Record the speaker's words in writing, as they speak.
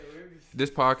This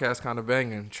podcast kind of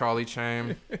banging. Charlie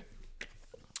Cham.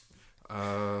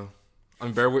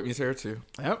 Bear with me's here too.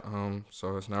 Yep.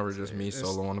 So it's never just me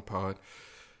solo on the pod.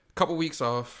 Couple weeks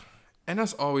off, and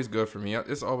that's always good for me.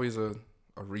 It's always a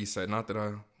reset. Not that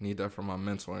I need that for my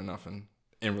mental or nothing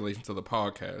in relation to the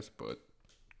podcast, but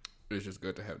it's just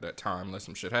good to have that time. Let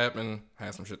some shit happen.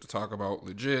 Have some shit to talk about.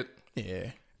 Legit.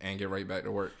 Yeah. And get right back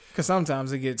to work. Because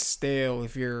sometimes it gets stale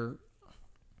if you're...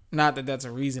 Not that that's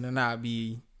a reason to not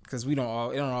be... Because it don't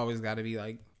always got to be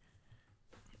like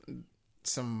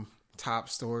some top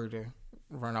story to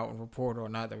run out and report, or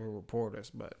not that we're reporters,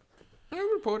 but... Yeah,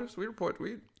 we're reporters. We report.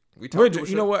 We talk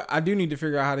you know what? I do need to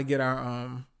figure out how to get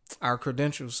our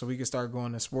credentials so we can start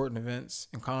going to sporting events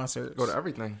and concerts. Go to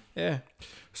everything. Yeah.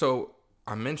 So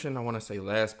I mentioned, I want to say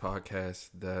last podcast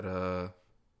that...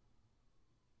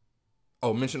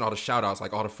 mention all the shout outs,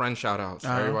 like all the friend shout outs.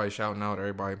 Uh-huh. Everybody shouting out,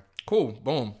 everybody. Cool.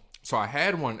 Boom. So I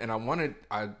had one, and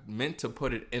I meant to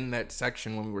put it in that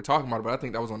section when we were talking about it, but I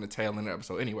think that was on the tail end of the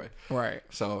episode anyway. Right.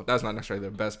 So that's not necessarily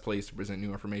the best place to present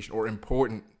new information or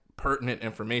pertinent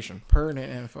information.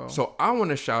 Pertinent info. So I want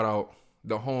to shout out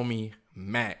the homie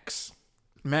Max.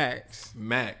 Max. The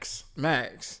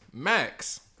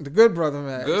good brother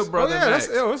Max. Good brother Max.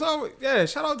 It's always,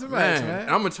 shout out to Max, man. And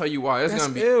I'm going to tell you why. It's going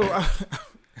to be... Ew.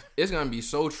 It's going to be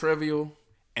so trivial,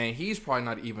 and he's probably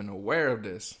not even aware of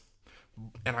this.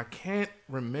 And I can't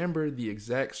remember the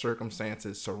exact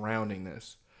circumstances surrounding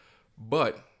this,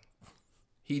 but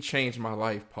he changed my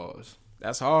life, pause.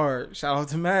 That's hard. Shout out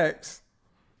to Max.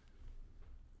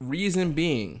 Reason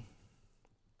being,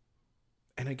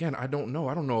 and again, I don't know.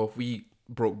 I don't know if we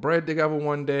broke bread together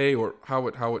one day or how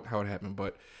it happened,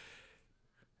 but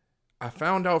I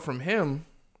found out from him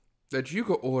that you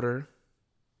could order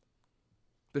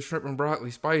the shrimp and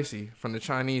broccoli spicy from the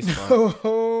Chinese spot.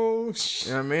 Oh, shit.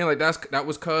 You know what I mean? Like, that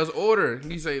was cuz order.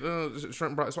 He say, shrimp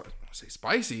and broccoli. I say,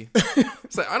 spicy?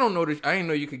 It's like, I didn't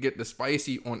know you could get the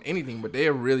spicy on anything, but they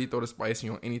really throw the spicy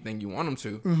on anything you want them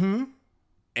to. Mm-hmm.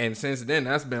 And since then,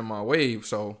 that's been my wave.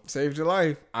 So saved your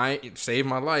life. It saved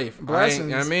my life. Blessings.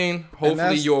 You know what I mean?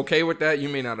 Hopefully you're okay with that. You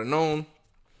may not have known.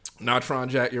 Not trying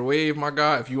to jack your wave, my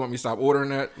guy. If you want me to stop ordering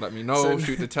that, let me know.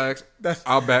 Shoot the text.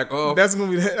 I'll back off. That's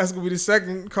gonna be the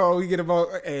second call we get about.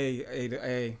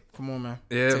 Hey, come on, man.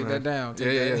 Yeah, take that down.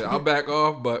 Yeah. I'll back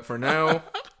off, but for now,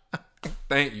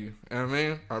 thank you. You know what I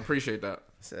mean? I appreciate that.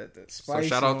 So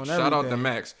shout out to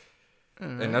Max,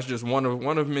 and that's just one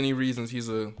of many reasons he's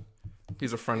a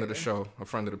friend of the show, a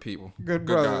friend of the people. Good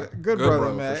brother, guy. Good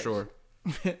brother, Max. For sure.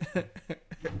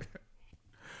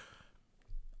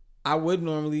 I would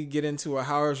normally get into a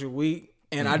how was your week,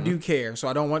 and I do care, so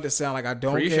I don't want to sound like I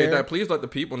don't appreciate care. that. Please let the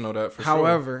people know that for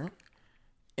However,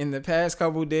 in the past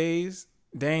couple of days,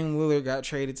 Dame Lillard got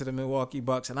traded to the Milwaukee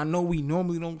Bucks, and I know we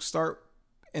normally don't start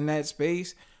in that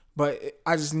space, but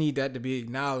I just need that to be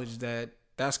acknowledged that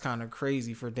that's kind of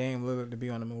crazy for Dame Lillard to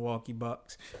be on the Milwaukee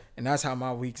Bucks, and that's how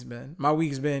my week's been. My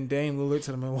week's been Dame Lillard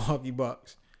to the Milwaukee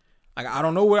Bucks. Like I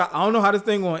don't know how this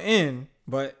thing gonna end,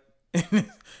 but.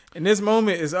 And this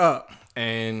moment is up.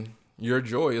 And your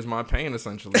joy is my pain,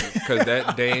 essentially. Because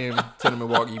that Dame to the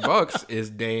Milwaukee Bucks is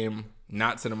Dame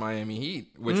not to the Miami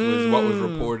Heat, which was what was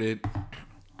reported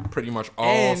pretty much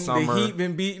all summer. The Heat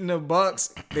been beating the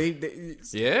Bucks.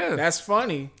 Yeah. That's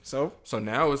funny. So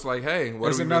now it's like, hey, what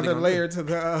there's are we another really layer do? to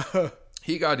the...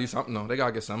 He got to do something, though. They got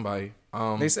to get somebody.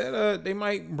 They said they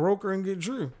might broker and get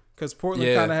Drew. Because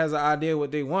Portland kind of has an idea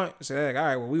what they want. So they're like, all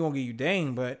right, well, we won't give you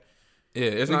Dame, but... Yeah,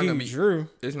 it's not gonna be Drew.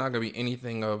 It's not gonna be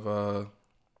anything of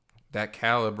that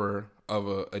caliber of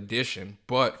a addition.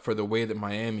 But for the way that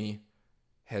Miami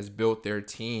has built their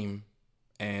team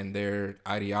and their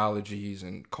ideologies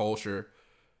and culture,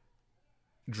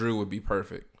 Drew would be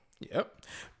perfect. Yep.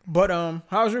 But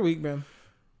how's your week been?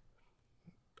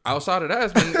 Outside of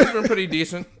that, it's been pretty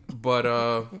decent. But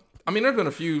I mean, there's been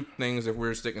a few things if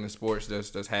we're sticking to sports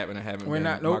that's happened and haven't been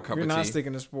my cup of tea. We're not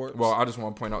sticking to sports. Well, I just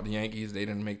want to point out the Yankees. They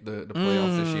didn't make the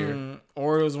playoffs this year.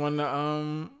 Orioles won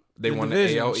the They won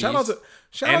the AL East. Shout out to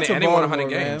Baltimore, they won 100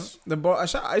 games.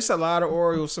 It's a lot of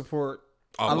Orioles support.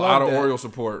 A lot of Orioles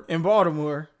support in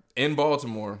Baltimore.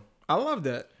 I love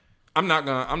that. I'm not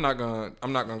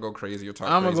gonna go crazy or talk.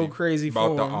 I'm gonna go crazy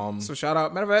about for them. So shout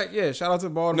out. Matter of fact, shout out to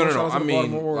Baltimore. No. I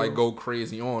mean, like go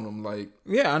crazy on them. Like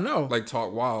I know. Like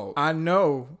talk wild. I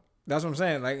know. That's what I'm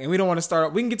saying. Like, and we don't want to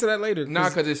start. We can get to that later. Nah,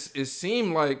 because it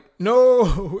seemed like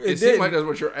it seemed like that's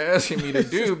what you're asking me to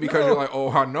do because you're like, oh,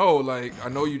 I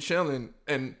know you chilling,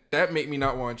 and that make me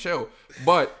not want to chill.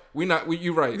 But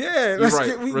you're right. Yeah, we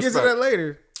can get to that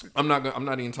later. I'm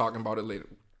not even talking about it later.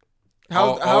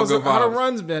 How the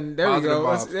runs been? There we go.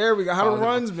 How the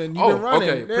runs been? You've been running.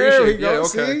 Okay, there we appreciate it. go. Yeah,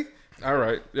 okay. See? All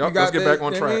right. Yep, let's get back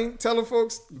on track. I mean, tell the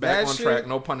folks back on track.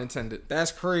 No pun intended.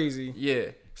 That's crazy.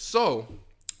 Yeah. So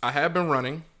I have been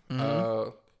running.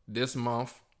 This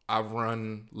month I've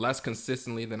run less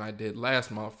consistently than I did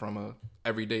last month from a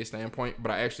everyday standpoint,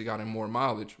 but I actually got in more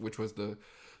mileage, which was the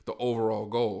overall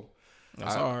goal.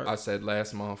 That's hard. I said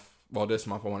this month I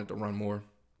wanted to run more.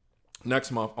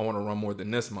 Next month I want to run more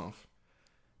than this month.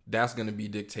 That's going to be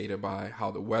dictated by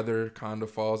how the weather kind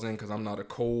of falls in, because I'm not a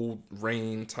cold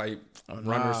rain type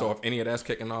runner. So if any of that's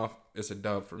kicking off, it's a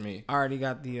dub for me. I already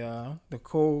got the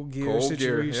cold gear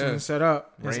situation set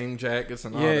up. Rain jackets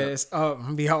and all that. Yeah, it's up. I'm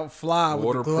gonna be out fly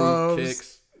with the gloves,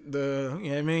 kicks,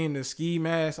 the ski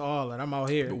mask, all that. I'm out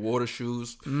here. The water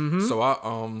shoes. Mm-hmm. So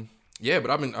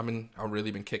but I've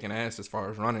really been kicking ass as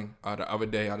far as running. The other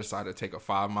day I decided to take a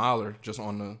 5 miler just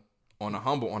on the arm.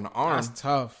 That's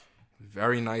tough.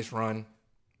 Very nice run.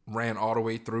 Ran all the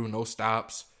way through, no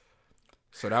stops.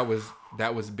 So that was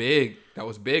big. That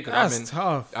was big. That's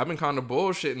tough. I've been kind of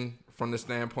bullshitting from the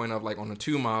standpoint of, like, on the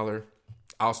 2 miler,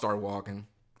 I'll start walking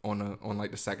on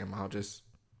the second mile. Just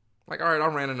like, all right, I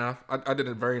ran enough. I did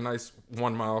a very nice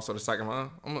 1 mile. So the second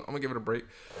mile, I'm gonna give it a break.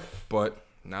 But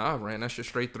I ran that shit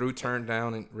straight through, turned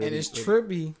down, and really. And it's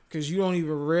trippy because you don't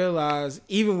even realize,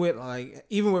 even with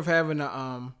having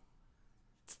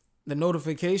the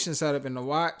notification set up in the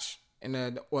watch and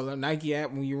the Nike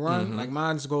app when you run, like,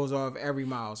 mine just goes off every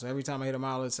mile. So every time I hit a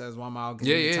mile, it says 1 mile.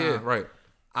 Yeah, right.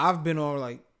 I've been on,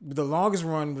 like, the longest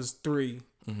run was 3,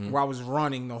 where I was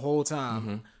running the whole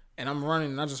time, and I'm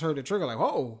running, and I just heard the trigger, like,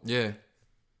 whoa. Yeah.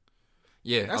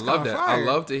 That's I love that. fire. I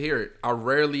love to hear it.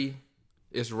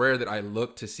 It's rare that I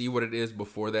look to see what it is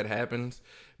before that happens,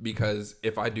 because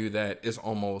if I do that, it's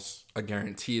almost a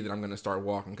guarantee that I'm going to start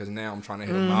walking, because now I'm trying to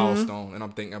hit a milestone, and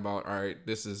I'm thinking about, all right,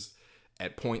 this is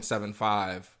at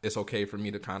 0.75. It's okay for me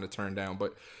to kind of turn down,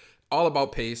 but all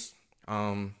about pace.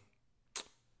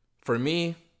 For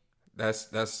me, that's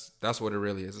what it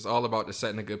really is. It's all about the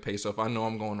setting a good pace. So if I know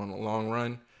I'm going on a long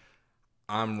run,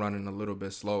 I'm running a little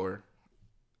bit slower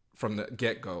from the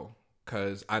get-go,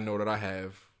 because I know that I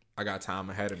got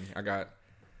time ahead of me. I got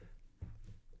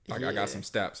some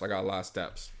steps. I got a lot of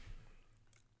steps.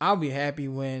 I'll be happy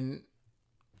when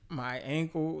my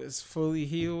ankle is fully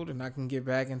healed and I can get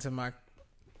back into my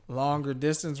longer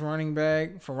distance running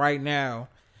bag. For right now,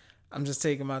 I'm just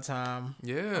taking my time.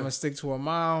 Yeah. I'm going to stick to a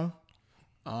mile.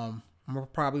 I'm going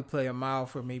to probably play a mile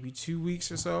for maybe 2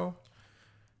 weeks or so.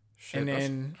 Shit, and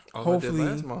then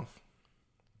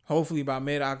hopefully by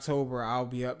mid-October, I'll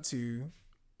be up to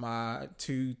my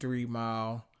 2-3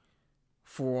 mile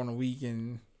 4 on a week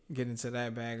and get into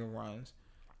that bag of runs.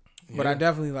 Yeah. But I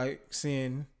definitely like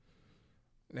seeing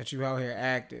that you out here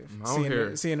active.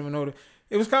 Seeing them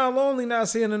it was kind of lonely not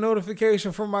seeing the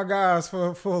notification from my guys for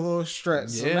a little stretch.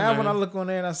 So now when I look on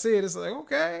there and I see it, it's like,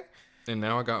 okay. And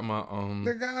now I got my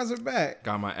the guys are back.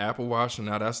 Got my Apple Watch, and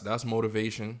now that's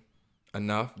motivation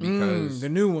enough, because the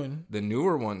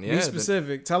newer one. Yeah, be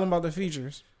specific. Tell them about the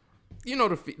features. You know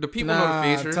the people know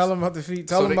the features. Tell them about the feet.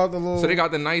 Tell them about the little. So they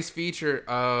got the nice feature.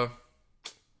 I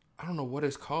don't know what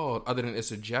it's called, other than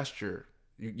it's a gesture.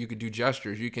 You could do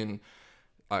gestures. You can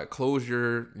close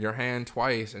your hand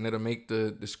twice, and it'll make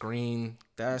the screen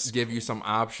give you some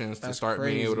options to start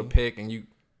being able to pick, and you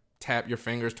tap your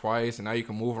fingers twice, and now you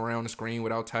can move around the screen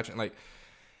without touching. Like,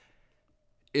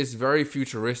 it's very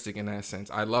futuristic in that sense.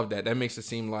 I love that. That makes it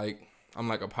seem like I'm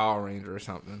like a Power Ranger or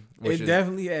something. It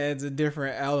definitely adds a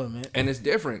different element. And it's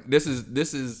different. This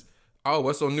is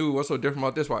what's so new? What's so different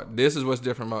about this watch? This is what's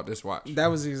different about this watch. That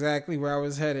was exactly where I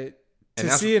was headed.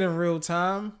 To see it in real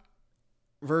time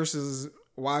versus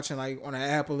watching, like, on an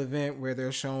Apple event where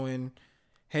they're showing,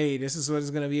 hey, this is what it's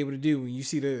going to be able to do. When you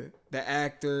see the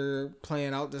actor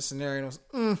playing out the scenario,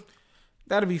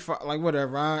 that'll be fun. Like,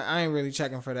 whatever. I ain't really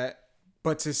checking for that.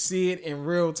 But to see it in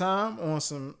real time on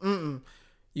some,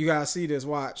 you got to see this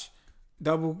watch.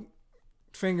 Double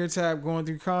finger tap going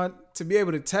through to be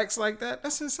able to text like that,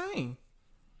 that's insane.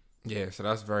 Yeah, so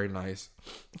that's very nice.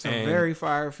 It's a very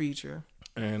fire feature.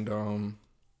 And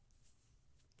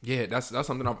that's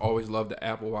something I've always loved the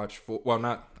Apple Watch for. Well,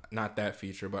 not that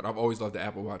feature, but I've always loved the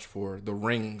Apple Watch for the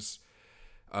rings,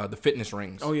 the fitness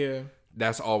rings. Oh yeah,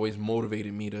 that's always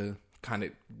motivated me to kind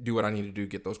of do what I need to do,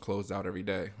 get those closed out every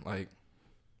day. Like,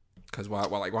 because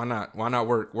why not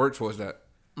work towards that?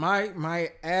 My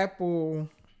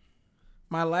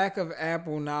lack of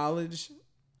Apple knowledge,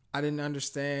 I didn't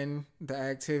understand the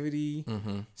activity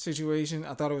situation.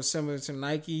 I thought it was similar to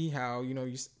Nike, how,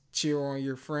 you cheer on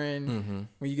your friend.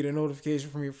 When you get a notification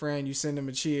from your friend, you send them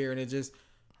a cheer, and it just,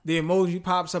 the emoji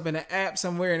pops up in the app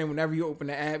somewhere, and then whenever you open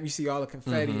the app, you see all the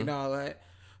confetti and all that.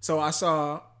 So I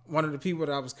saw one of the people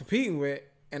that I was competing with,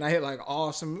 and I hit like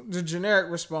awesome, the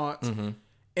generic response, and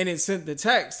it sent the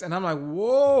text, and I'm like,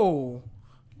 whoa,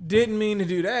 didn't mean to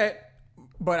do that,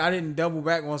 but I didn't double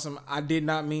back on some. I did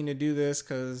not mean to do this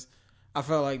because I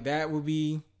felt like that would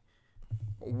be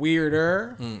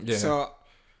weirder. Yeah. So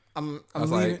I'm leaving,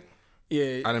 like,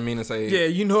 yeah, I didn't mean to say. Yeah,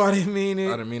 you know I didn't mean it.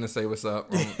 I didn't mean to say what's up.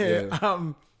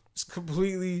 It's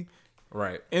completely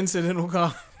right. incidental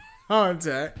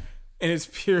contact in its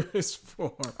purest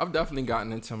form. I've definitely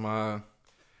gotten into my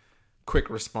quick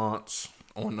response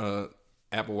on the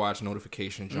Apple Watch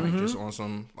notification joint, just on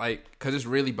some, like, because it's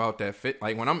really about that fit.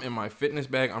 Like, when I'm in my fitness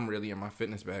bag, I'm really in my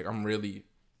fitness bag. I'm really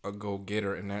a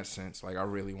go-getter in that sense. Like, I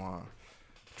really want to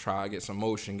try to get some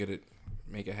motion,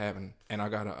 make it happen. And I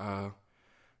got to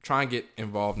try and get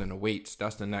involved in the weights.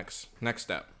 That's the next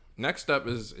step. Next step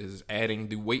is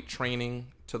do weight training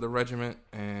to the regiment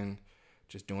and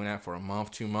just doing that for a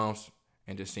month, 2 months,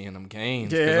 and just seeing them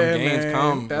gains. Yeah, them gains man.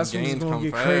 come. That's them gains come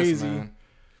get fast, crazy. man.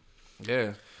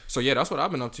 Yeah. So yeah, that's what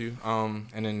I've been up to. And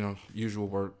then usual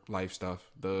work life stuff,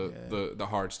 the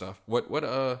hard stuff. What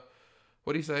do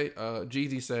you say?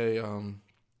 Jeezy say,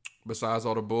 besides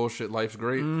all the bullshit, life's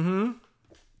great. Mm-hmm.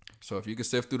 So if you can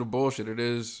sift through the bullshit,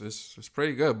 it's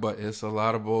pretty good, but it's a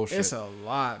lot of bullshit. It's a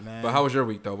lot, man. But how was your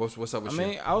week though? What's up with you? I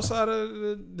mean, outside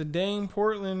of the Dame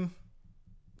Portland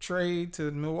trade to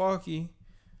Milwaukee,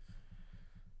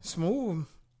 smooth.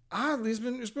 Oddly, it's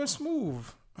been smooth.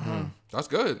 That's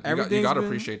good. You gotta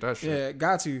appreciate that shit. Yeah,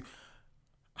 got to.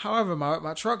 However,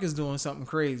 my truck is doing something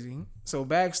crazy. So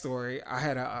backstory: I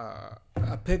had a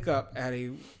pickup at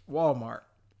a Walmart.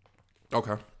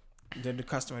 Okay. Did the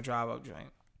customer drive up joint.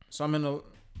 So I'm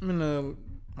in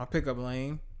my pickup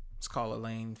lane. Let's call it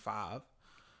lane 5.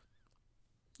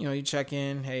 You know, you check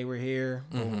in. Hey, we're here.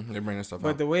 They bring this stuff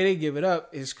But up. the way they give it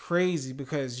up is crazy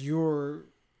because for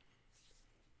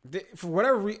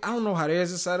whatever reason, I don't know how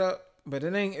theirs is set up, but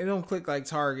it don't click like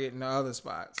Target and the other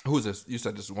spots. Who's this? You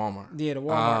said this is Walmart. Yeah, the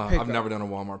Walmart pickup. I've never done a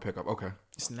Walmart pickup. Okay.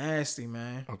 It's nasty,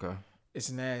 man. Okay.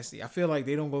 It's nasty. I feel like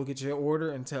they don't go get your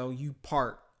order until you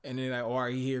park, and then like, all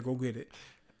right, here, go get it.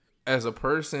 As a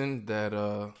person that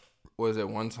was at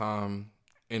one time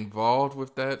involved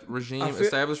with that regime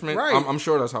establishment, right. I'm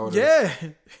sure that's how it is. Yeah.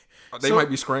 They might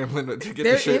be scrambling to get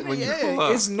the shit when you pull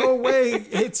up. It's no way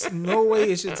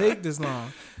it should take this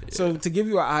long. Yeah. So to give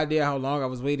you an idea how long I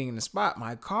was waiting in the spot,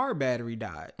 my car battery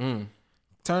died. Turn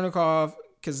the car off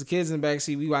because the kids in the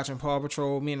backseat, we watching Paw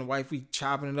Patrol. Me and the wife, we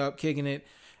chopping it up, kicking it.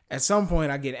 At some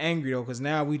point, I get angry though because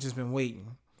now we just been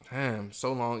waiting. Damn,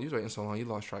 so long. You was waiting so long, you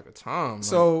lost track of time.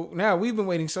 So now we've been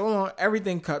waiting so long,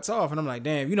 everything cuts off. And I'm like,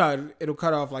 damn, you know, it'll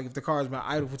cut off like if the car's been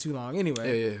idle for too long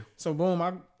anyway. Yeah. So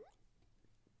boom,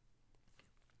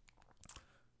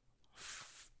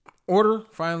 order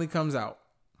finally comes out.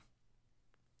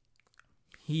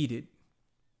 Heated.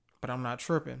 But I'm not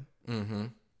tripping. Mm-hmm.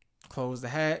 Close the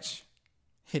hatch.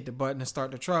 Hit the button to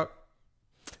start the truck.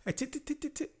 I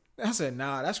said,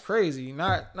 nah, that's crazy.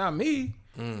 Not me.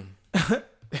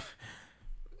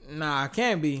 Nah,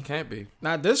 can't be. Can't be.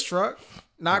 Not this truck.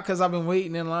 Not because I've been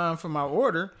waiting in line for my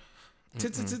order.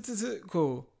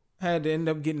 Cool. Had to end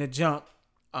up getting a jump.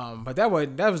 But that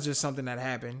was just something that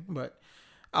happened. But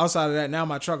outside of that, now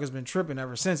my truck has been tripping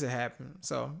ever since it happened.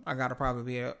 So I gotta probably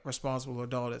be a responsible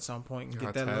adult at some point and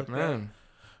get that looked at.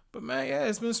 But man, yeah,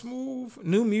 it's been smooth.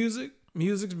 New music.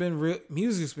 Music's been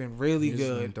really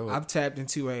good. I've tapped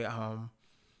into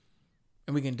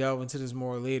and we can delve into this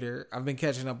more later. I've been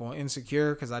catching up on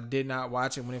Insecure because I did not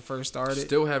watch it when it first started.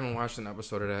 Still haven't watched an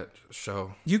episode of that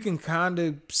show. You can kind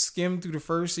of skim through the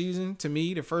first season. To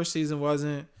me, the first season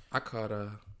wasn't.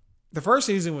 The first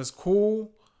season was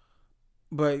cool,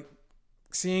 but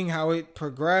seeing how it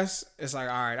progressed, it's like,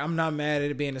 all right, I'm not mad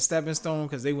at it being a stepping stone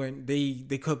because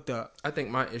they cooked up. I think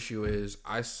my issue is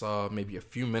I saw maybe a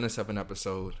few minutes of an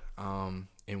episode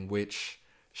in which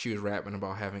she was rapping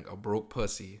about having a broke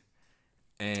pussy.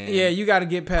 And yeah, you got to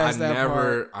get past that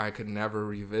part. I could never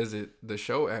revisit the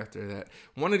show after that.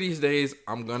 One of these days,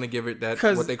 I'm going to give it that,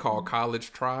 what they call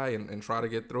college try and try to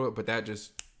get through it. But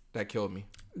that killed me.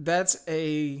 That's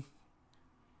a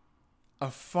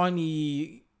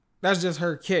funny, that's just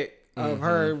her kick of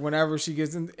her whenever she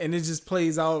gets in. And it just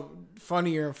plays out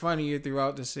funnier and funnier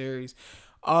throughout the series.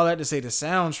 All that to say, the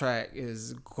soundtrack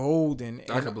is golden.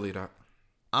 I can believe that.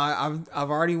 I've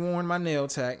already worn my nail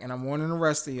tech and I'm warning the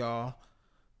rest of y'all.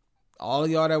 All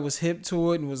of y'all that was hip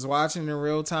to it and was watching in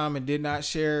real time and did not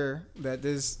share that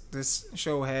this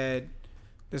show had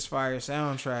this fire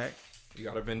soundtrack. You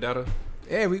got a vendetta?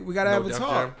 Yeah, we got to have a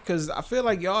talk. Because I feel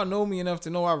like y'all know me enough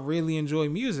to know I really enjoy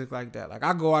music like that. Like,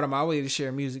 I go out of my way to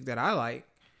share music that I like.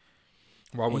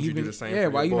 Why wouldn't you do the same? Yeah,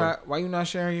 why you not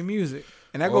sharing your music?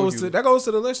 And that goes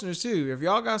to the listeners too. If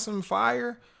y'all got some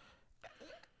fire,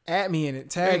 at me in it,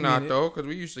 tag me. Not though, because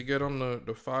we used to get on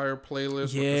the fire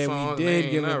playlist. Yeah, with the songs. we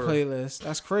did give them a playlist.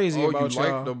 That's crazy. About you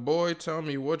y'all. like the boy? Tell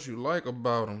me what you like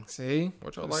about him. See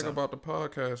what y'all like about the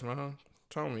podcast, man.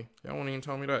 Tell me. Y'all won't even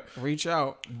tell me that. Reach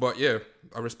out. But yeah,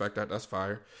 I respect that. That's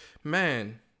fire,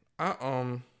 man.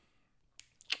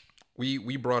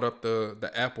 We brought up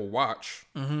the Apple Watch.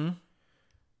 Mm-hmm.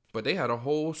 But they had a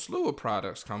whole slew of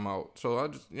products come out. So I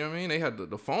just, you know what I mean? They had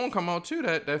the phone come out too,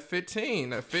 that 15,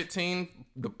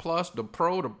 the Plus, the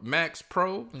Pro, the Max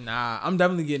Pro. Nah, I'm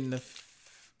definitely getting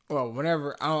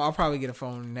whenever, I'll probably get a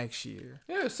phone next year.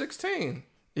 Yeah, 16.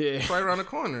 Yeah. It's right around the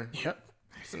corner. Yep.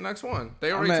 It's the next one.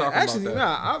 They already talking about that.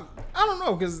 Nah, I don't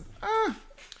know, because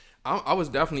I was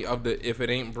definitely of the, if it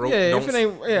ain't broke,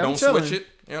 don't switch it.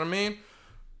 You know what I mean?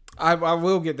 I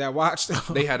will get that watch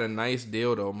though. They had a nice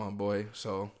deal though, my boy.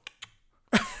 So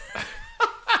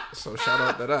so shout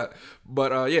out to that.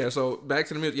 But yeah, so back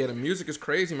to the music. Yeah, the music is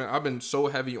crazy, man. I've been so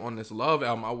heavy on this Love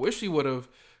album. I wish he would have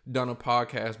done a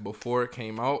podcast before it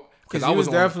came out. Because I was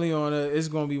definitely on it's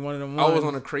going to be one of them ones. I was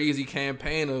on a crazy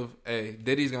campaign of, hey,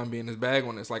 Diddy's going to be in his bag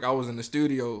on this. Like, I was in the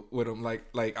studio with him. Like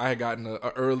I had gotten a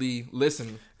early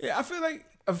listen. Yeah, I feel like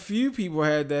a few people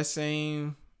had that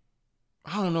same,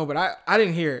 I don't know, but I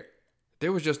didn't hear it.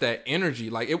 There was just that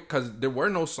energy, like it, because there were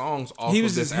no songs off. He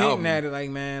was of this just hinting album. at it, like,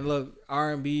 man, look,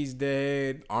 R&B's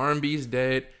dead. R&B's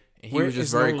dead, and he was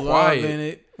just no very love quiet. in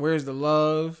it. Where's the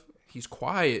love? He's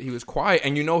quiet. He was quiet,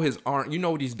 and you know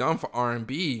what he's done for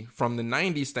R&B from the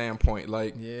 '90s standpoint.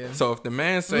 Like, yeah. So if the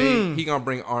man say he gonna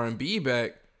bring R&B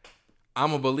back,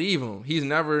 I'ma believe him. He's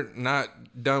never not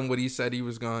done what he said he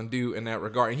was gonna do in that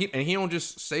regard, and he don't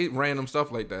just say random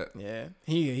stuff like that. Yeah,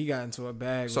 he got into a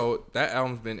bag. So that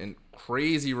album's been in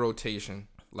crazy rotation,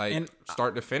 like and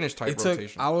start to finish type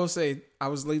rotation. I will say I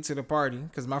was late to the party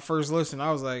because my first listen,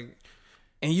 I was like,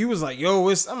 and you was like, "Yo,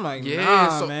 I'm like,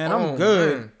 nah, man, I'm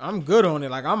good. Man. I'm good on it.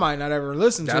 Like I might not ever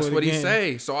listen to it." That's what he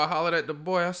say. So I hollered at the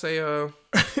boy. I say,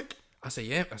 I say,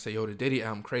 yeah. I say, yo, the Diddy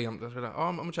album crazy. I'm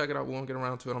gonna check it out. We won't get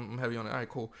around to it. I'm heavy on it. All right,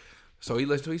 cool. So he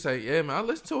listened to it. He say, yeah, man, I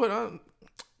listened to it.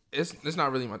 It's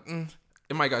not really my.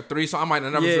 It might got 3 songs. I might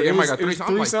never. It might got 3 songs.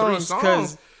 I'm like 3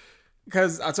 songs.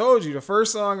 Because I told you the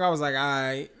first song I was like, all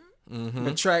right. Mm-hmm.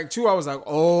 The track 2 I was like,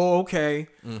 oh, okay.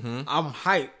 Mm-hmm. I'm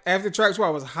hyped. After track 2 I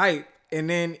was hyped, and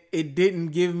then it didn't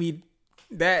give me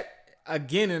that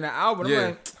again in the album. I'm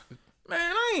like,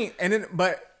 man, I ain't. And then,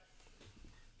 but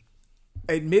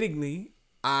admittedly,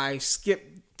 I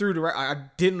skipped through the. I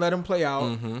didn't let him play out.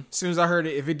 Mm-hmm. As soon as I heard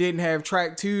it, if it didn't have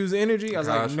track 2's energy, I was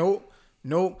like,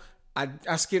 nope.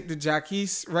 I skipped the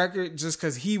Jacquees record just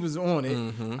because he was on it.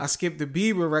 Mm-hmm. I skipped the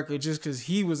Bieber record just because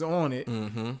he was on it.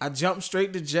 Mm-hmm. I jumped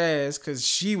straight to Jazz because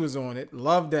she was on it.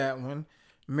 Loved that one.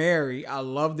 Mary, I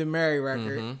loved the Mary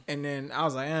record. Mm-hmm. And then I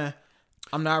was like,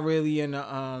 I'm not really in the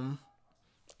I'm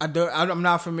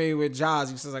not familiar with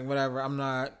Jazzy, so it's like whatever. I'm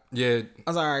not. Yeah, I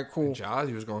was like, all right, cool.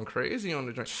 Jazzy was going crazy on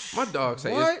the joint. My dog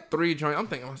say it's 3 joints. I'm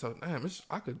thinking to myself, damn,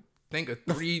 I could think of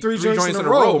three joints in a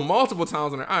row multiple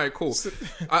times on there. All right, cool.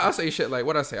 I say shit like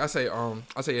what I say. I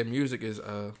say music is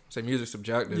music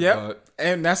subjective. Yeah,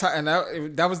 and that's how. And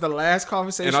that was the last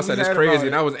conversation. And I said it's crazy,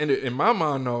 and I was in my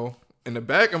mind though. In the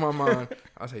back of my mind,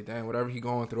 I say, damn, whatever he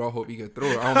going through, I hope he get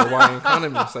through it. I don't know why he ain't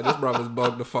coming to me. So this brother's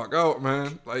bugged the fuck out,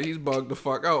 man. Like he's bugged the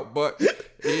fuck out. But you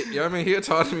know what I mean? He'll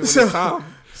talk to me when it's time.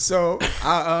 So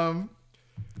I'm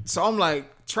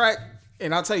like track.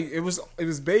 And I'll tell you, it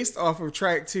was based off of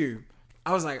track 2.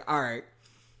 I was like, all right,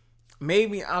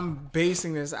 maybe I'm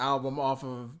basing this album off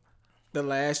of The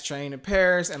Last Train to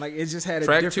Paris, and like it just had a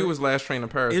track different, 2 was Last Train to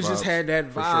Paris. It just had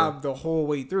that vibe the whole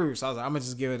way through. So I was like, I'm gonna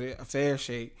just give it a fair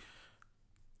shake.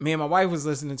 Me and my wife was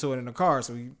listening to it in the car,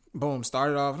 so we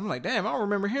started off. I'm like, damn, I don't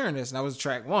remember hearing this, and that was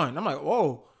track 1. I'm like,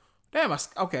 whoa, damn,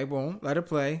 okay, boom, let it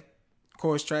play. Of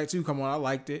course, track 2 come on, I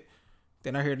liked it.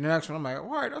 Then I hear the next one, I'm like, all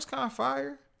right, that's kind of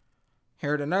fire.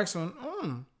 Hear the next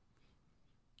one,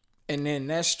 And then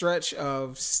that stretch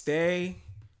of Stay,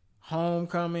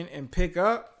 Homecoming, and Pick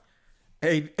Up,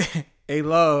 a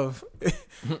love.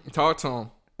 Talk to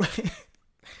him.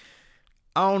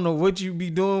 I don't know what you be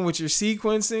doing with your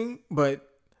sequencing, but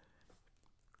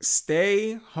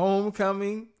Stay,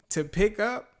 Homecoming to Pick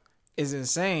Up is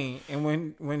insane.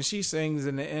 And when she sings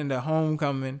in the end of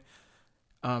Homecoming,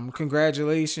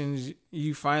 congratulations,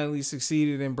 you finally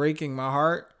succeeded in breaking my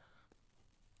heart.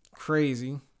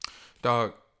 Crazy,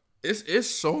 dog. It's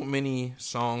so many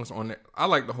songs on it. I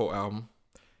like the whole album.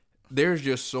 There's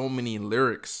just so many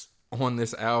lyrics on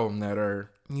this album that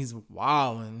are he's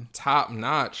wilding top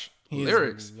notch.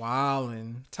 lyrics,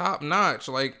 wildin', top notch.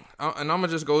 Like, and I'm gonna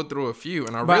just go through a few.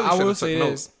 And I will say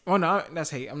this. Oh no, that's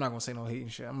hate. I'm not gonna say no hate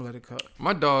and shit. I'm gonna let it cut.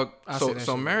 My dog.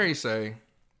 So Mary say,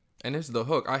 and it's the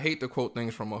hook. I hate to quote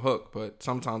things from a hook, but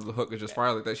sometimes the hook is just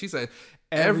fire like that. She said,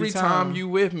 "Every time you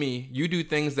with me, you do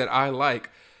things that I like."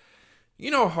 You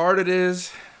know how hard it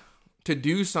is to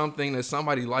do something that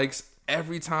somebody likes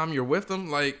every time you're with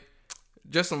them, like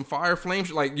just some fire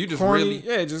flames. Like you just corny,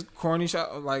 just corny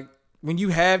shot. Like when you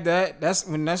have that, that's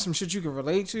some shit you can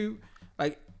relate to.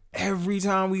 Like every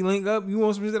time we link up, you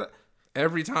want some shit.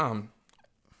 Every time,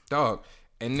 dog.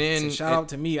 And then shout out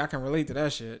to me, I can relate to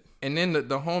that shit. And then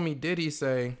the homie Diddy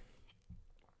say,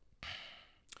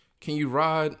 "Can you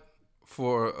ride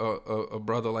for a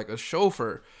brother like a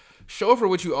chauffeur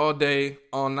with you all day,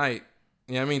 all night?"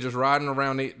 You know what I mean? Just riding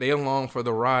around. They along for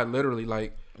the ride, literally.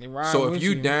 Like, so if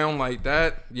you down like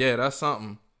that, yeah, that's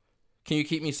something. Can you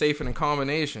keep me safe in the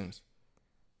combinations?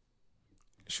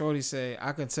 Shorty say,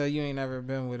 I can tell you ain't never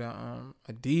been with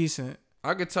a decent.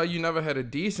 I could tell you never had a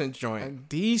decent joint. A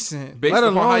decent. Let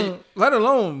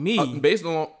alone me. Based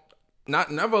on,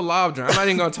 never a live joint. I'm not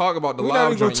even going to talk about the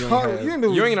live joint you ain't had.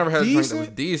 You ain't never had a joint that was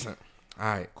decent. All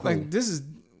right, cool. Like, this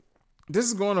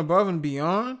is going above and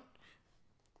beyond.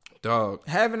 Dog.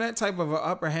 Having that type of an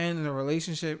upper hand in a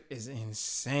relationship is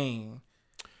insane.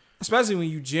 Especially when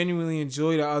you genuinely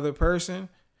enjoy the other person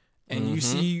and you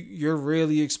see you're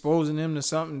really exposing them to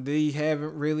something they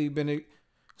haven't really been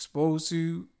exposed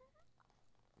to.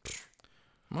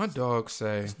 My dog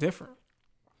say it's different.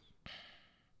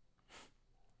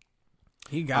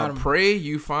 He got him. I pray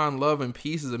you find love in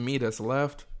pieces of me that's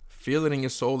left. Feel it in your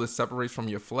soul that separates from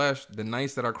your flesh. The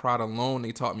nights that I cried alone,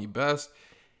 they taught me best.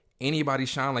 Anybody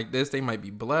shine like this, they might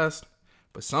be blessed.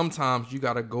 But sometimes you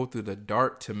got to go through the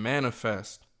dark to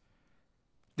manifest.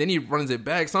 Then he runs it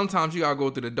back. Sometimes you got to go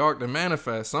through the dark to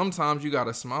manifest. Sometimes you got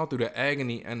to smile through the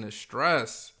agony and the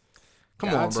stress. Come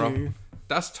on, bro.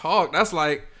 That's talk. That's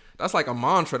like a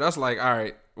mantra. That's like, all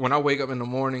right, when I wake up in the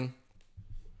morning,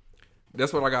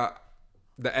 that's what I got.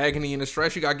 The agony and the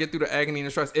stress. You got to get through the agony and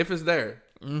the stress if it's there.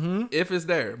 If it's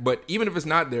there. But even if it's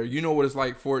not there, you know what it's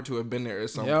like for it to have been there at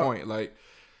some point. Like,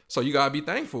 so you gotta be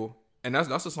thankful. And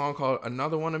that's a song called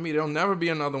Another One of Me. There'll never be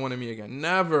another one of me again.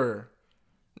 Never.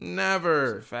 It's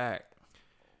a fact.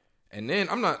 And then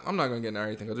I'm not gonna get into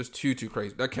everything because it's too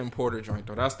crazy. That Kim Porter joint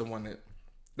though, that's the one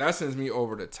that sends me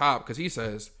over the top because he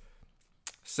says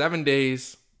 7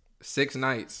 days, 6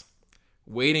 nights,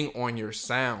 waiting on your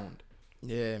sound.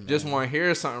 Yeah, man. Just want to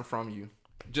hear something from you.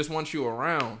 Just want you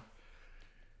around.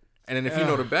 And then if you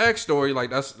know the backstory,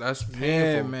 like that's painful.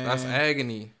 Yeah, man. That's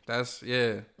agony.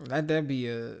 Let that be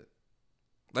a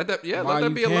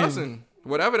lesson.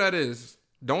 Whatever that is,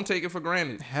 don't take it for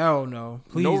granted. Hell no.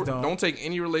 Please don't. Don't take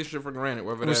any relationship for granted.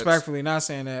 Whether respectfully, not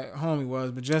saying that homie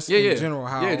was, but just in general.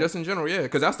 Just in general,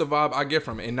 because that's the vibe I get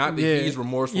from it, and not that he's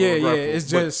remorseful. Or regretful, it's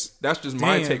just that's just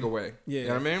my takeaway. Yeah, you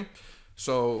know what I mean.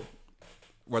 So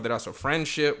whether that's a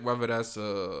friendship, whether that's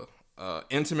a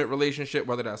intimate relationship,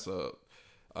 whether that's a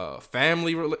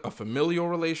familial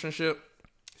relationship,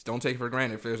 just don't take it for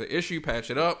granted. If there's an issue, patch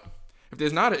it up. If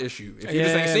there's not an issue, if you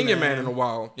just ain't seen your man in a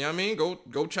while, you know what I mean?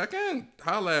 Go check in,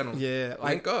 holla at him. Yeah,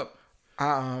 link up.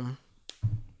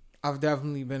 I've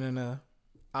definitely been in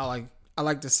I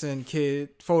like to send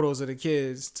photos of the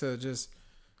kids to just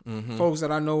folks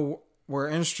that I know were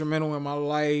instrumental in my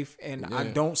life, and I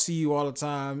don't see you all the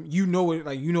time. You know it,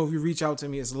 like if you reach out to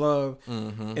me, it's love,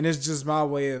 and it's just my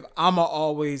way of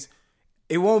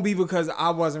It won't be because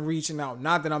I wasn't reaching out.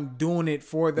 Not that I'm doing it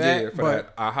for that.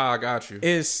 But I got you.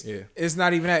 It's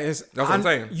not even that. That's what I'm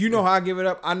saying. You know how I give it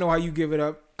up. I know how you give it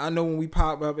up. I know when we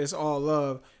pop up, it's all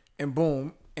love and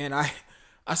boom. And I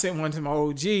sent one to my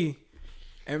OG,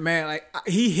 and man, like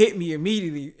he hit me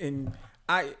immediately. And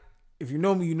if you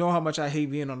know me, you know how much I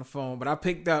hate being on the phone. But I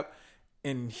picked up,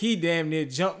 and he damn near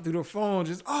jumped through the phone.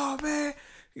 Just man,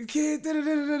 you kid.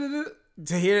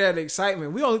 To hear that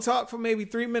excitement. We only talked for maybe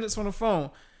 3 minutes on the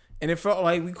phone, and it felt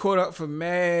like we caught up for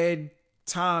mad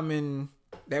time and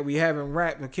that we haven't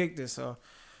rapped and kicked it. So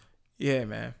yeah,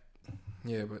 man.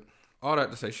 Yeah, but all that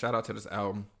to say, shout out to this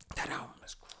album. That album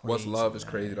is crazy. What's Love is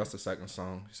crazy. That's the second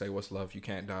song. You say what's love, you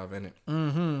can't dive in it.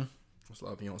 What's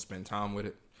love, you don't spend time with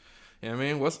it. You know what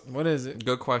I mean? What is it?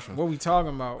 Good question. What we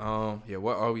talking about?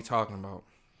 What are we talking about?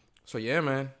 So yeah,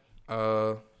 man.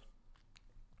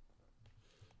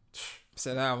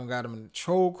 That album got him in the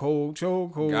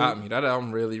chokehold. Got me. That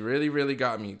album really, really, really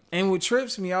got me. And what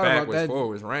trips me out about that,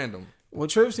 forwards, random.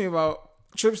 What trips me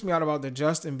out about the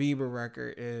Justin Bieber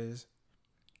record is,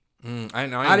 I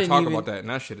didn't talk about that, and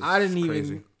that shit is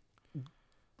crazy.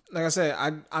 Like I said,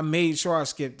 I made sure I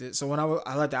skipped it. So when I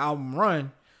let the album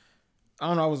run, I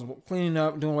don't know, I was cleaning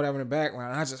up, doing whatever in the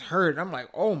background, and I just heard it. I'm like,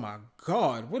 oh my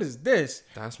God, what is this?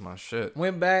 That's my shit.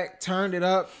 Went back, turned it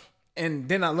up, and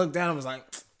then I looked down and was like,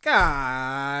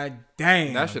 God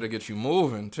damn. That should get you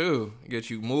moving too.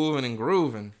 Get you moving and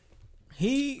grooving.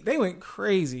 They went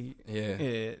crazy.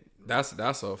 Yeah. That's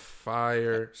a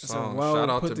fire song. Well Shout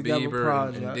out to put-together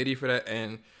Bieber and Diddy for that.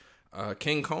 And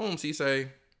King Combs, he say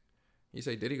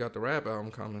Diddy got the rap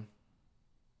album coming.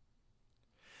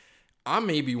 I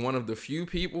may be one of the few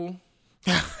people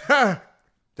that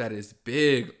is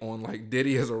big on like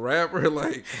Diddy as a rapper.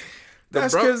 Like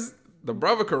that's because the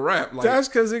brother could rap. Like, that's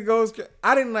because it goes.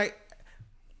 I didn't like.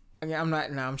 I'm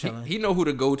not. Nah, I'm chilling. He know who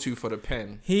to go to for the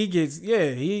pen. He gets.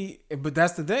 But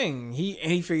that's the thing.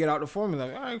 He figured out the formula.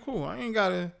 Like, all right, cool. I ain't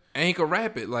gotta. And he could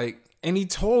rap it like. And he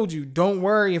told you, don't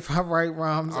worry if I write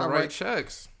rhymes. I write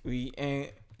checks. And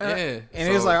so,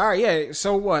 it's like, all right, yeah.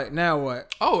 So what? Now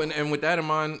what? Oh, and with that in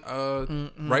mind,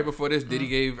 right before this, Diddy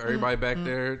gave everybody back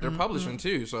their publishing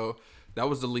too. So that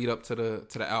was the lead up to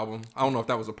the album. I don't know if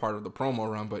that was a part of the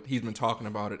promo run, but he's been talking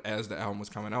about it as the album was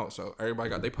coming out. So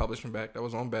everybody got their publishing back. That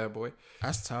was on Bad Boy.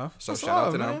 That's tough. So That's shout love,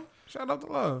 out to man. them. Shout out to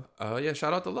Love. Yeah,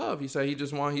 shout out to Love. He said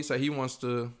he wants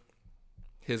to.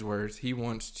 His words. He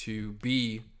wants to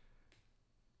be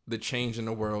the change in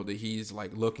the world that he's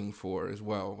like looking for as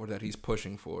well, or that he's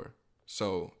pushing for.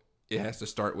 So it has to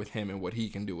start with him and what he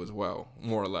can do as well,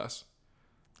 more or less.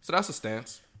 So that's a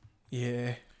stance.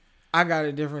 Yeah, I got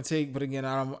a different take, but again,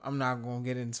 I'm not gonna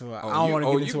get into it. I don't want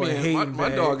to get into a hating. My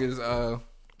dog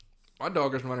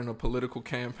is running a political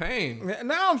campaign.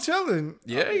 Now I'm chilling.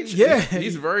 Yeah,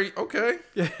 he's very okay.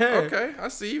 Yeah, okay, I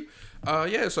see you.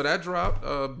 Yeah, so that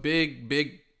dropped.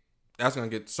 Big. That's gonna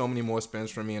get so many more spins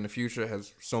from me in the future. It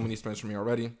has so many spins from me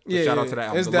already. But shout out to that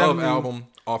album, the Love album,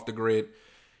 Off the Grid,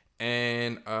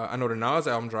 and I know the Nas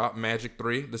album dropped, Magic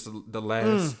 3. This is the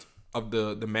last of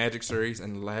the Magic series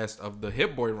and the last of the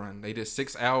Hit Boy run. They did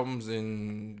 6 albums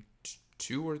in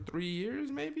 2 or 3 years,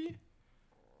 maybe.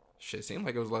 Shit, seemed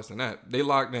like it was less than that. They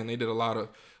locked in. They did a lot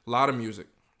of music.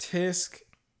 Tisk,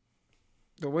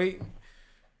 the wait.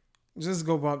 Just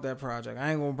go bump that project.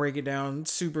 I ain't gonna break it down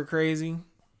super crazy.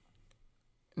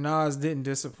 Nas didn't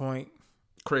disappoint.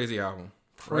 Crazy album.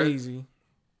 Crazy.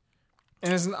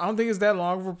 Right? And I don't think it's that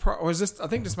long of a or is this? I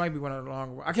think this might be one of the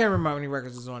longer. I can't remember how many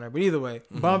records was on there, but either way,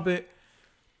 bump it.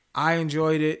 I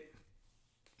enjoyed it.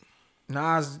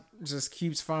 Nas just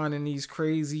keeps finding these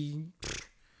crazy.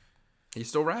 He's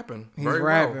still rapping. He's very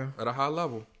rapping well, at a high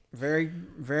level. Very,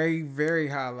 very, very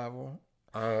high level.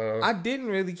 I didn't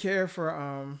really care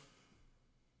for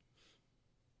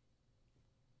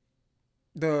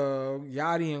the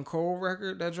Yachty and Cole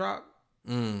record that dropped.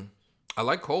 I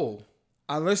like Cole.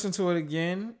 I listened to it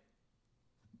again.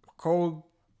 Cole,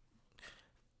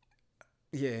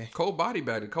 yeah. Cole body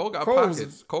bagged. Cole got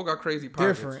pockets. Cole got crazy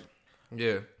pockets. Different.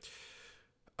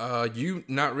 Yeah. You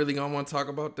not really gonna want to talk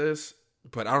about this,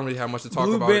 but I don't really have much to talk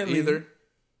about it either.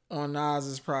 On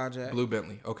Nas's project. Blue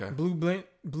Bentley. Okay.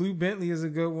 Blue Bentley is a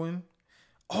good one.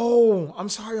 Oh, I'm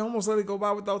sorry. I almost let it go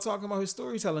by without talking about his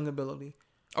storytelling ability.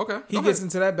 Okay. He gets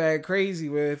into that bag crazy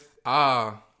with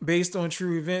Based on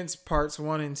True Events parts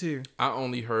 1 and 2. I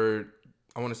only heard,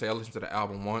 I want to say I listened to the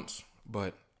album once,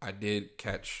 but I did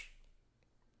catch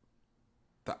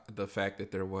the fact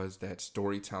that there was that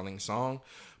storytelling song.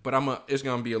 But it's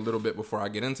going to be a little bit before I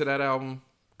get into that album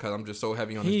because I'm just so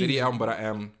heavy on the Diddy album, but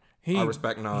I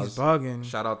respect Nas. He's bugging.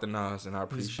 Shout out to Nas, and I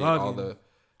appreciate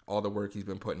all the work he's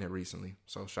been putting in recently.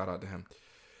 So shout out to him.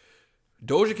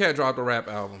 Doja Cat dropped a rap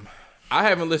album. I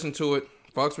haven't listened to it.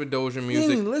 Fucks with Doja music.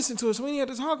 You didn't listen to it, so we ain't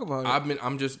have to talk about it.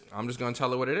 I'm just gonna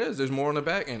tell it what it is. There's more on the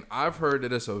back end. I've heard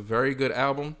that it's a very good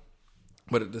album,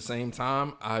 but at the same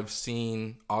time, I've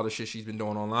seen all the shit she's been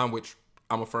doing online, which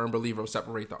I'm a firm believer of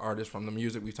separate the artist from the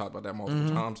music. We've talked about that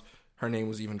multiple times. Her name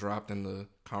was even dropped in the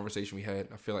conversation we had.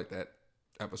 I feel like that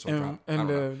episode dropped. And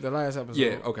the last episode.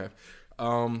 Yeah, okay.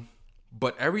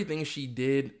 But everything she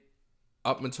did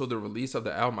up until the release of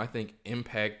the album, I think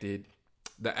impacted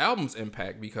the album's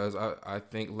impact, because I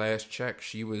think last check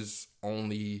she was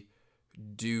only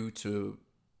due to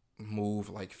move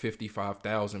like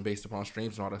 55,000 based upon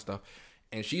streams and all that stuff,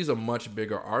 and she's a much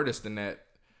bigger artist than that,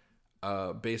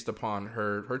 based upon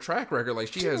her track record.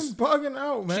 Like she has bugging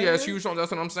out, man. She has huge songs.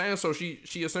 That's what I'm saying. So she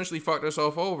essentially fucked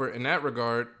herself over in that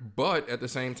regard. But at the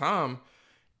same time,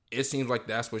 it seems like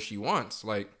that's what she wants.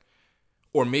 Like,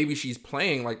 or maybe she's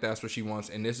playing like that's what she wants,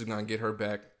 and this is gonna get her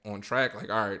back on track. Like,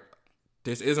 all right,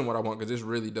 this isn't what I want because this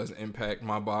really doesn't impact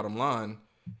my bottom line.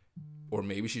 Or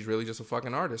maybe she's really just a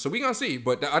fucking artist. So we gonna see.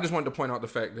 But I just wanted to point out the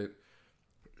fact that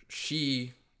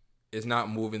she is not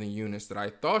moving the units that I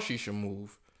thought she should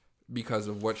move because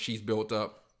of what she's built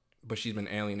up but she's been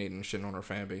alienating and shitting on her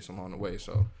fan base along the way.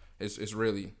 So it's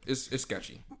really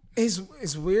sketchy.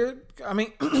 It's weird. I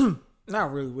mean,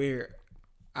 not really weird.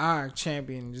 I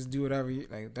champion, just do whatever you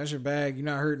like. That's your bag. You're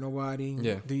not hurting nobody.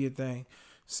 Yeah, do your thing.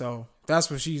 So that's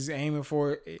what she's aiming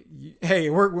for. Hey,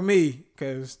 work with me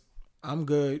because I'm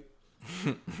good.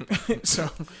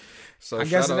 So I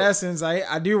guess in essence,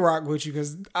 I do rock with you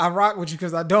because I rock with you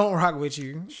because I don't rock with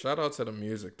you. Shout out to the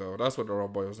music though. That's what it all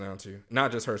boils down to.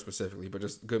 Not just her specifically, but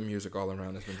just good music all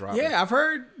around that's been dropping. Yeah, I've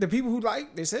heard the people who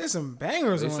they say some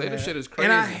bangers. They say the shit is crazy,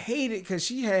 and I hate it because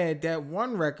she had that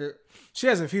one record. She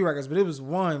has a few records, but it was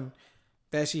one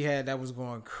that she had that was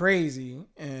going crazy,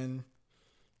 and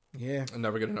yeah, I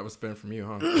never get another spin from you,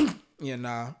 huh? Yeah,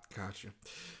 nah. Gotcha.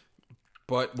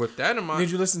 But with that in mind,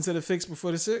 did you listen to the Fix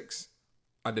Before the 6?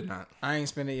 I did not. I ain't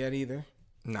spent it yet either.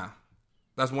 Nah,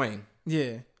 that's Wayne.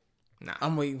 Yeah. Nah,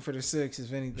 I'm waiting for the 6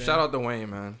 if anything. Shout out to Wayne,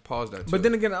 man. Pause that. Too. But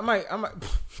then again, I might.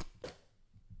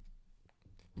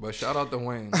 But shout out to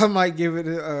Wayne. I might give it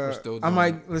I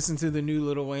might listen to the new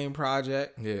Lil Wayne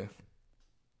project. Yeah.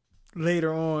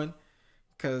 Later on,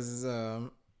 because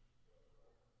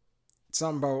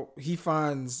something about he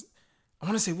finds. I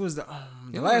want to say what was the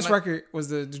last record was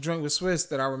the joint with Swiss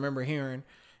that I remember hearing,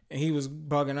 and he was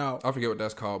bugging out. I forget what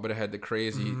that's called, but it had the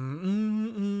crazy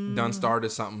done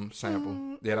started something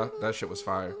sample. Yeah, that shit was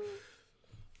fire.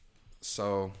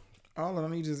 So all of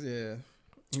them,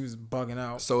 he was bugging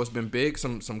out. So it's been big,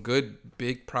 some good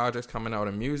big projects coming out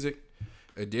in music.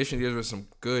 Additionally, there was some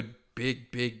good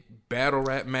big battle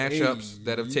rap matchups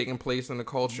that have taken place in the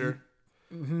culture.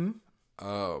 Mm-hmm.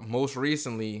 Most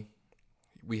recently,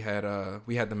 we had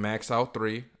the Max Out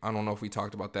 3. I don't know if we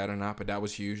talked about that or not, but that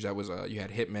was huge. That was you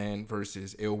had Hitman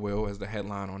versus Ill Will as the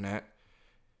headline on that.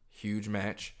 Huge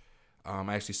match. I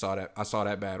actually saw that. I saw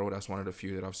that battle. That's one of the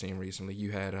few that I've seen recently.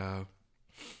 You had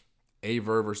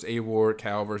Aver versus A-Ward,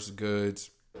 Cal versus Goods,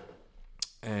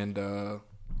 and a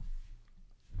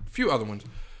few other ones.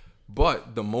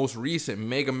 But the most recent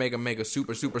mega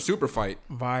super fight.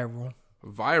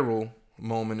 Viral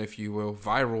moment, if you will.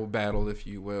 Viral battle, if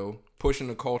you will. Pushing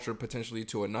the culture potentially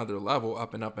to another level,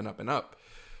 up and up and up and up,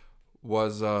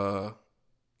 was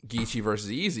Geechee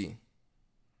versus Easy.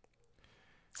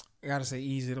 I gotta say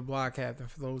Easy the Block Captain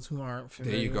for those who aren't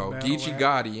familiar. There you go. Geechee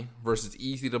Gotti versus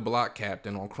Easy the Block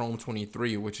Captain on Chrome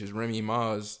 23, which is Remy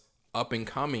Ma's up and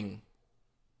coming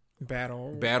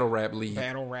battle rap league.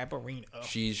 Battle rap arena.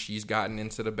 She's gotten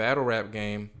into the battle rap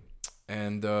game,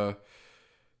 and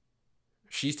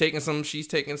she's taking some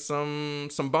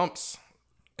bumps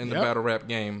in the battle rap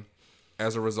game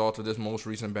as a result of this most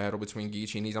recent battle between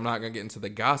Geechee and Easy. I'm not gonna get into the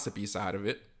gossipy side of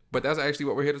it. But that's actually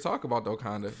what we're here to talk about, though,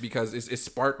 kind of. Because it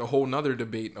sparked a whole nother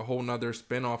debate, a whole nother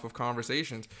spinoff of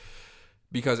conversations.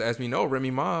 Because as we know,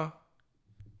 Remy Ma,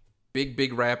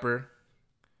 big rapper.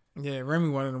 Yeah, Remy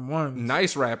one of them ones.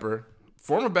 Nice rapper.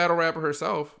 Former battle rapper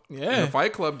herself. Yeah. In the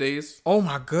Fight Club days. Oh,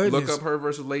 my goodness. Look up her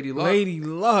versus Lady Luck. Lady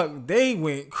Luck. They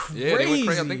went crazy. Yeah, they went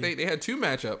crazy. I think they had 2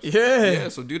 matchups. Yeah. Yeah,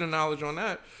 so do the knowledge on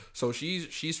that. So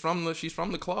she's from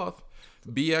the cloth.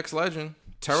 BX legend.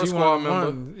 Terror Squad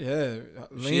member. Yeah.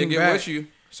 She'll get with you.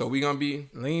 So we gonna be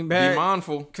lean back, be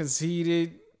mindful.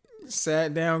 Conceded,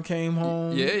 sat down, came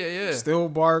home. Yeah. Still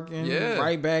barking. Yeah.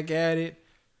 Right back at it.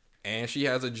 And she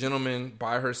has a gentleman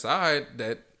by her side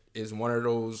that is one of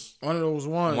those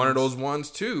ones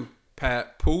too.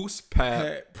 Pat Poose.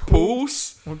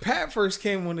 When Pat first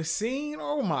came on the scene,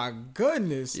 oh my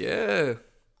goodness. Yeah.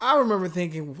 I remember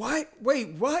thinking, what?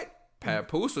 Wait, what? Pat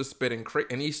Poose was spitting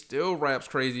and he still raps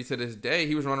crazy to this day.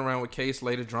 He was running around with K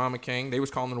Slater, Drama King. They was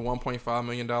calling him the $1.5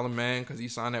 million man because he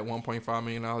signed that $1.5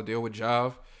 million deal with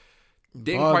Jav.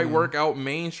 Didn't quite work out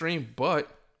mainstream,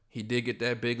 but he did get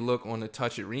that big look on the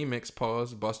Touch It remix.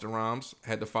 Pause. Busta Rhymes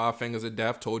had the 5 fingers of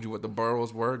death. Told you what the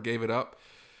boroughs were. Gave it up.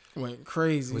 Went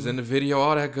crazy. Was in the video.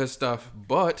 All that good stuff.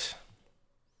 But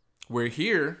we're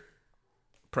here,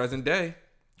 present day.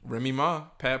 Remy Ma,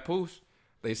 Pat Poose.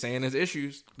 They saying there's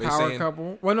issues. They Power saying,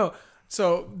 couple. Well, no.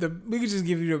 So we could just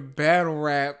give you the battle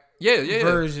rap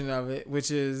version of it, which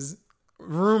is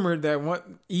rumored that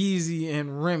Easy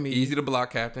and Remy, Easy the Block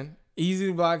Captain,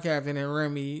 and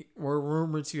Remy were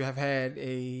rumored to have had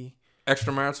a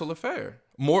extramarital affair.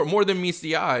 More than meets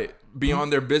the eye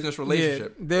beyond their business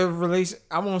relationship. Yeah, their relation.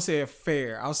 I won't say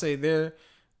affair. I'll say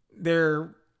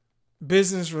their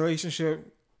business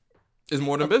relationship is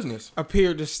more than business.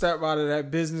 Appeared to step out of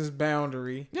that business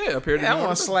boundary. Yeah, appeared to. I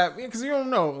want to slap because you don't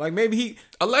know. Like maybe he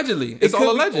allegedly. It's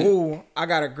all alleged. Oh, I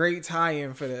got a great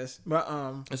tie-in for this, but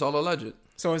it's all alleged.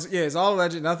 So it's all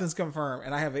alleged. Nothing's confirmed,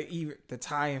 and I have the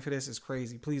tie-in for this is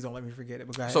crazy. Please don't let me forget it.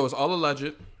 But go ahead. So it's all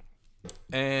alleged,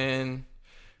 and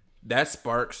that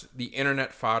sparks the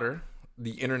internet fodder,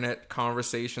 the internet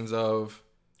conversations of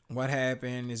what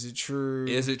happened? Is it true?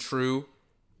 Is it true?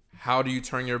 How do you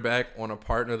turn your back on a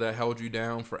partner that held you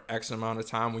down for X amount of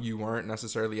time when you weren't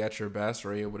necessarily at your best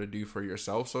or able to do for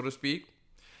yourself, so to speak?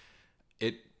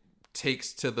 It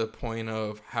takes to the point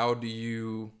of how do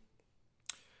you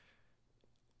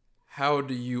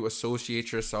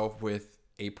associate yourself with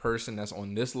a person that's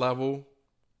on this level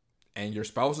and your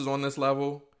spouse is on this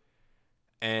level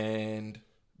and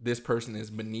this person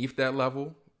is beneath that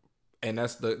level, and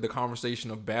that's the conversation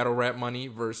of battle rap money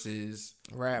versus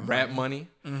rap money.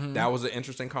 Mm-hmm. That was an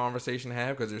interesting conversation to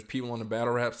have because there's people on the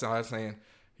battle rap side saying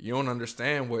you don't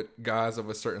understand what guys of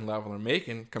a certain level are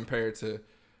making compared to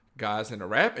guys in the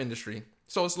rap industry.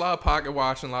 So it's a lot of pocket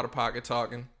watching, a lot of pocket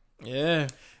talking. Yeah.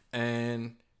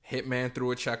 And Hitman threw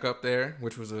a check up there,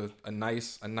 which was a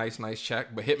nice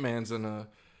check. But Hitman's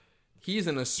he's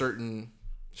in a certain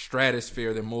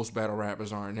stratosphere that most battle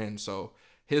rappers aren't in. So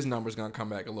his number's going to come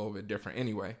back a little bit different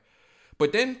anyway.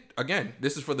 But then, again,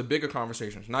 this is for the bigger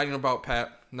conversations. Not even about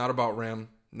Pat, not about Rem,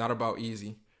 not about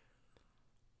Easy.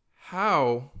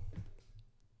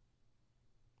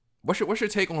 What's your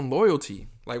take on loyalty?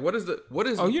 Like, what is...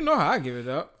 Oh, you know how I give it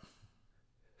up.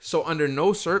 So under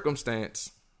no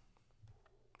circumstance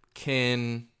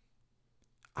can...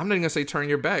 I'm not even going to say turn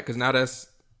your back, because that's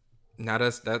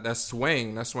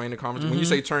swaying. That's swaying the conversation. Mm-hmm. When you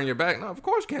say turn your back, no, of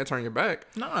course you can't turn your back.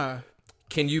 Nah.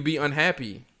 Can you be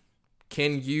unhappy?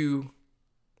 Can you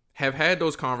have had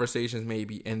those conversations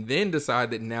maybe and then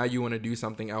decide that now you want to do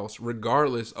something else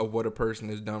regardless of what a person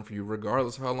has done for you,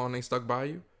 regardless of how long they stuck by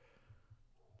you?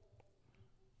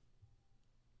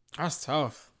 That's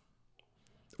tough.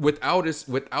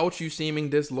 Without you seeming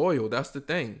disloyal, that's the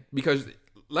thing. Because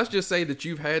let's just say that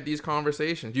you've had these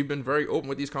conversations. You've been very open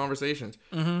with these conversations.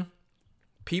 Mm-hmm.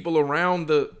 People around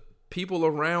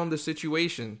the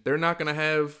situation, they're not gonna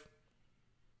have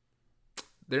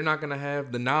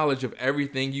the knowledge of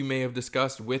everything you may have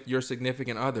discussed with your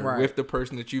significant other, right, with the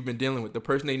person that you've been dealing with, the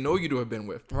person they know you to have been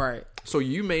with. Right. So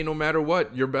you may, no matter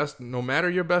your best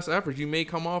efforts, you may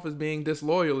come off as being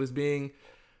disloyal, as being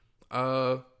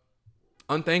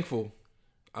unthankful,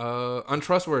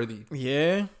 untrustworthy.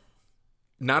 Yeah.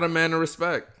 Not a man of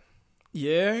respect.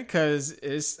 Yeah, because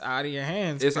it's out of your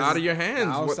hands. It's out of your hands.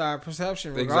 Outside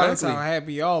perception, regardless exactly. how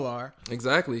happy y'all are.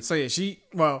 Exactly. So yeah,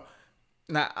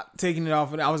 not taking it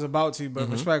off of, I was about to, but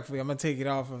respectfully, I'm going to take it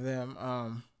off of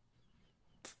them.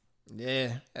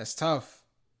 Yeah, that's tough.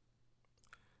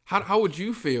 How would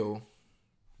you feel?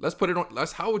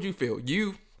 How would you feel?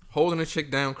 You holding a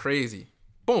chick down crazy.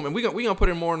 Boom, and we gonna put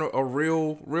it more in a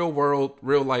real world,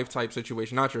 real life type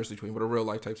situation. Not your situation, but a real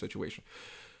life type situation.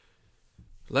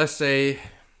 Let's say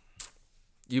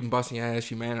you've been busting your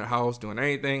ass, you man in her house, doing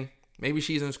anything. Maybe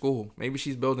she's in school. Maybe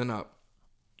she's building up.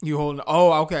 You holding?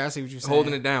 Oh, okay, I see what you're saying.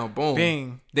 Holding it down. Boom.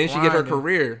 Bing. Then she get her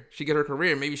career.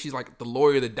 Maybe she's like the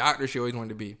lawyer, the doctor she always wanted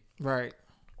to be. Right.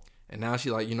 And now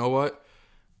she's like, you know what?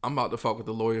 I'm about to fuck with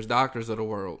the lawyers, doctors of the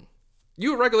world.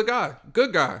 You a regular guy.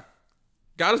 Good guy.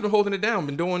 Guy that's been holding it down.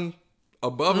 Been doing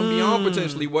above and beyond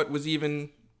potentially what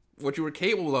you were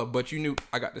capable of. But you knew,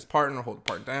 I got this partner, hold the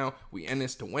partner down. We in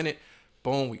this to win it.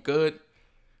 Boom, we good.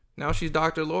 Now she's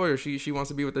doctor lawyer. She wants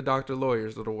to be with the doctor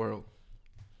lawyers of the world.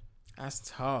 That's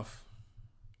tough.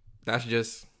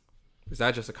 Is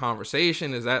that just a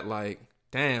conversation? Is that like,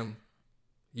 damn,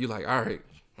 you like, all right,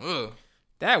 ugh.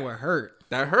 That would hurt.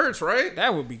 That hurts, right?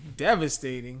 That would be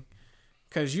devastating.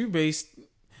 Because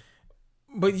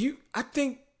I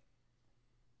think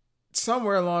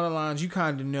somewhere along the lines, you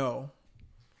kind of know.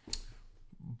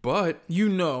 But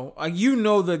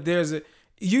that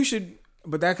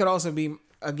but that could also be,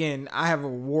 again, I have a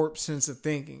warped sense of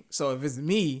thinking. So if it's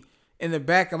me, in the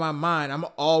back of my mind, I'm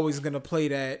always going to play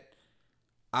that.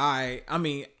 I'm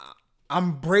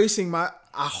bracing I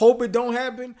hope it don't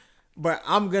happen, but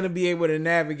I'm going to be able to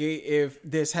navigate if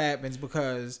this happens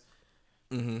because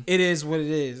it is what it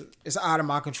is. It's out of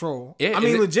my control. Yeah,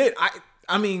 legit.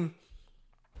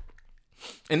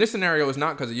 In this scenario, it's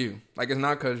not because of you. Like, it's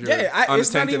not because you're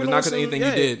unattentive. It's not because of anything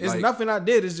you did. It's nothing I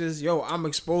did. It's just, I'm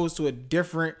exposed to a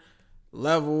different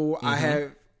level.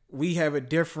 We have a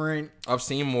different... I've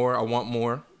seen more. I want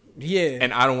more. Yeah.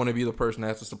 And I don't want to be the person that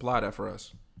has to supply that for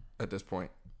us at this point,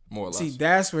 more or less. See,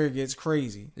 that's where it gets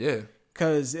crazy. Yeah.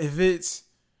 Because if it's...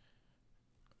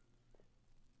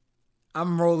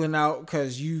 I'm rolling out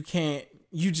because you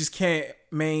just can't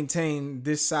maintain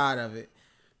this side of it,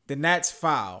 then that's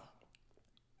foul.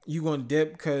 You gonna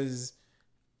dip because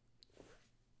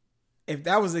if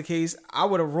that was the case, I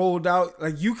would have rolled out.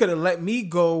 Like, you could have let me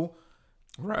go.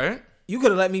 Right. You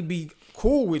could have let me be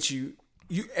cool with you.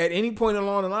 You at any point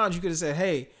along the lines, you could have said,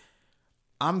 "Hey,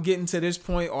 I'm getting to this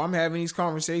point, or I'm having these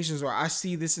conversations, or I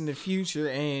see this in the future,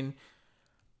 and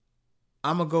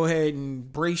I'm gonna go ahead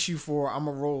and brace you for. I'm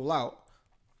gonna roll out.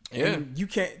 Yeah. And you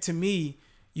can't. To me,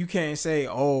 you can't say,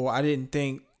 "Oh, I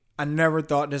never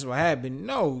thought this would happen."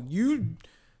 No,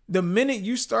 the minute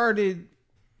you started,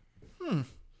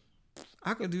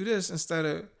 I could do this instead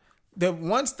of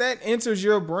once that enters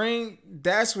your brain,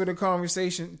 that's where the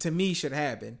conversation to me should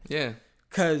happen. Yeah.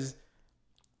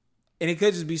 And it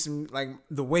could just be some like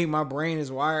the way my brain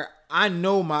is wired. I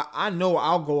know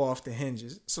I'll go off the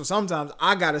hinges. So sometimes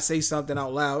I gotta say something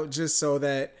out loud just so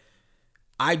that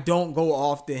I don't go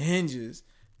off the hinges.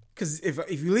 Cause if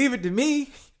you leave it to me,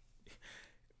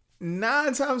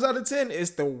 9 times out of 10,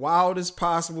 it's the wildest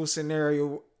possible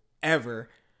scenario ever.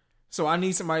 So I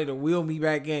need somebody to wheel me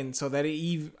back in so that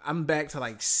I'm back to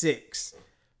like 6,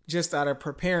 just out of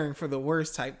preparing for the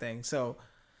worst type thing. So,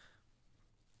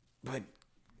 but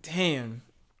damn,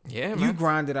 yeah, man. You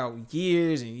grinded out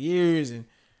years and years, and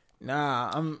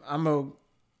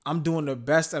I'm doing the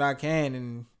best that I can,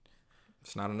 and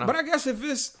it's not enough. But I guess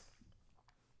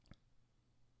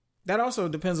that also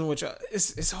depends on what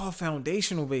it's all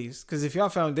foundational based. Because if y'all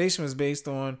foundation was based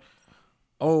on,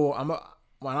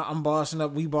 I'm bossing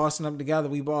up, we bossing up together,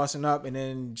 we bossing up, and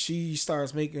then she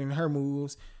starts making her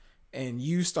moves, and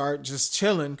you start just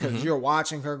chilling because you're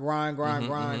watching her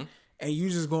grind, and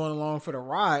you just going along for the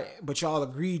ride, but y'all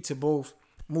agreed to both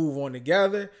move on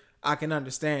together, I can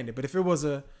understand it. But if it was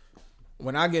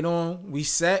when I get on, we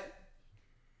set,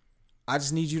 I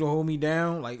just need you to hold me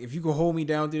down. Like, if you can hold me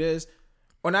down through this,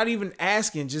 or not even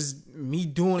asking, just me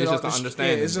doing it's it. Just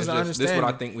understanding. Yeah, it's just understanding. This is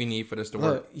what I think we need for this to work.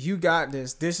 Look, you got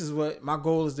this. This is what my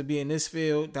goal is, to be in this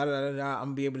field. I'm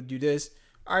gonna be able to do this.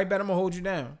 All right, bet I'm gonna hold you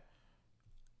down.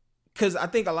 Because I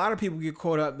think a lot of people get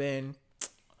caught up in,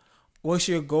 what's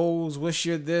your goals? What's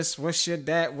your this? What's your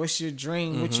that? What's your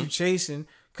dream? What you chasing?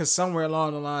 Because somewhere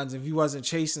along the lines, if you wasn't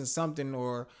chasing something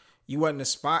or you wasn't a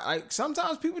spot, like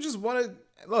sometimes people just want to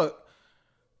look.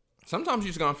 Sometimes you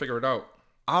just gonna figure it out.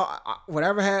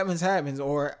 Whatever happens,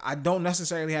 or I don't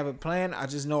necessarily have a plan. I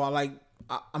just know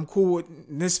I'm cool with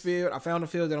this field. I found a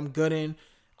field that I'm good in.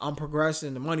 I'm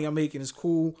progressing. The money I'm making is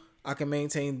cool. I can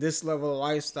maintain this level of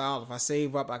lifestyle. If I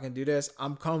save up, I can do this.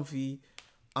 I'm comfy.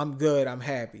 I'm good. I'm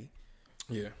happy.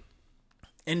 Yeah.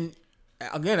 And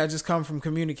again, I just come from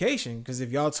communication, because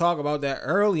if y'all talk about that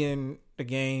early in the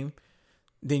game,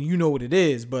 then you know what it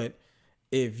is. But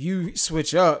if you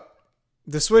switch up,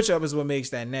 the switch up is what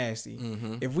makes that nasty.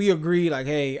 If we agree, like,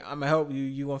 hey, I'm gonna help you,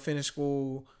 you gonna finish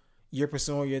school, you're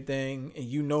pursuing your thing, and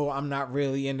you know I'm not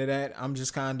really into that. I'm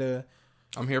just kind of,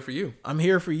 I'm here for you. I'm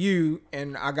here for you,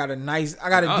 and I got a decent.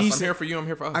 I'm here for you. I'm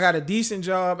here for us. I got a decent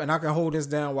job, and I can hold this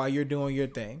down while you're doing your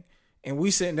thing. And we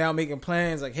sitting down making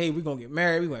plans, like, hey, we're gonna get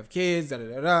married, we gonna have kids,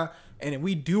 and then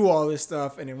we do all this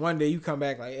stuff, and then one day you come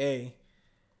back like, hey,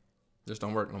 this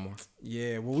don't work no more.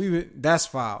 Yeah, well, that's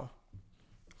foul.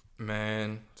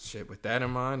 Man, shit. With that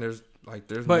in mind, there's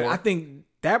But more. I think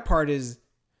that part is,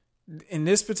 in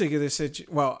this particular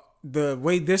situation, well, the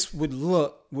way this would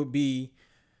look would be,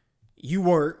 you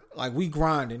work, like, we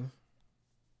grinding.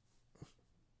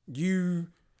 You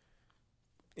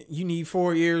need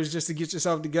 4 years just to get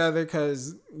yourself together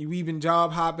because we've been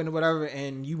job hopping or whatever,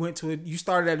 and you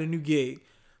started at a new gig.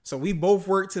 So we both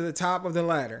work to the top of the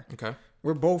ladder. Okay.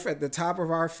 We're both at the top of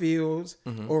our fields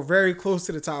or very close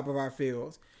to the top of our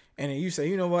fields. And then you say,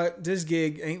 you know what? This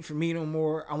gig ain't for me no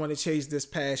more. I want to chase this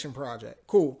passion project.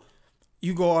 Cool.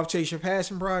 You go off, chase your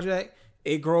passion project.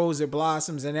 It grows, it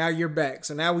blossoms, and now you're back.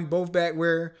 So now we both back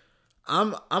where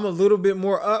I'm a little bit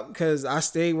more up because I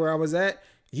stayed where I was at.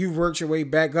 You've worked your way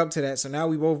back up to that. So now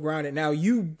we both grinded. Now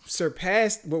you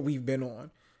surpassed what we've been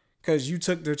on because you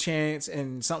took the chance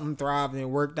and something thrived and it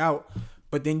worked out.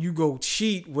 But then you go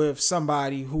cheat with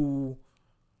somebody who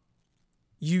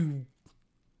you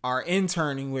are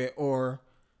interning with, or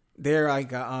they're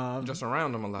like just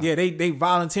around them a lot. Yeah, they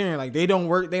volunteering, like they don't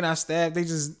work, they not staff, they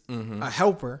just a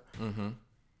helper.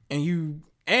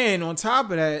 And on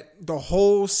top of that, the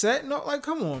whole set, no, like,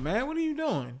 come on, man, what are you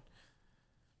doing?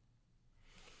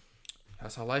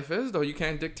 That's how life is, though. You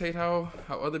can't dictate how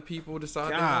other people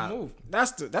decide they want to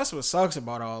move. That's what sucks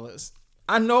about all this.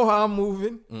 I know how I'm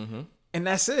moving, and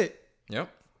that's it. Yep,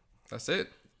 that's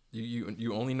it.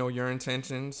 You only know your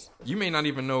intentions. You may not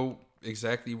even know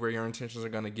exactly where your intentions are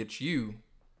going to get you.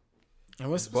 And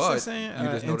what's that saying?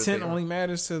 Intent only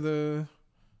matters to the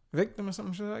victim or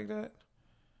something shit like that?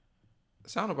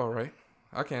 Sound about right.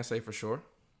 I can't say for sure.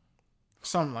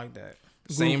 Something like that.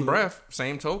 Same breath,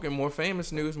 same token, more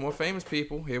famous news, more famous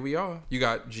people. Here we are. You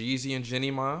got Jeezy and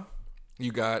Jenny Ma.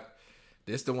 You got,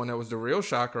 this the one that was the real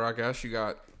shocker, I guess. You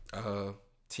got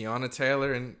Tiana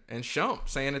Taylor and Shump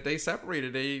saying that they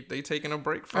separated. They taking a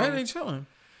break from. They chilling.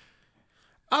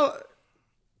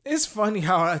 It's funny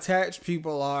how attached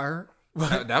people are.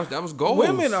 That was goals.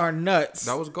 Women are nuts.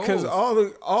 That was goals.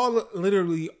 Because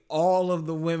literally all of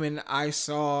the women I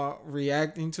saw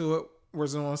reacting to it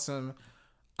was on some,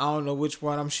 I don't know which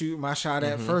one I'm shooting my shot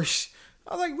at first.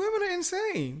 I was like, women are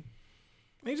insane.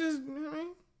 They just, you know what I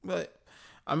mean? But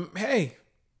hey.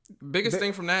 Biggest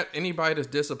thing from that, anybody that's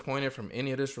disappointed from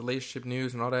any of this relationship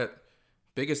news and all that,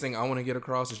 biggest thing I want to get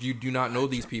across is you do not know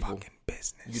these people. Fucking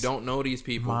business. You don't know these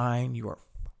people. Mind your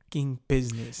fucking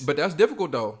business. But that's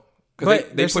difficult though. Because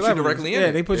they put you directly in it.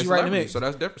 Yeah, they put you right in the mix. So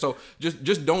that's different. So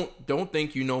just don't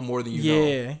think you know more than you know.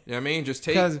 You know what I mean? Just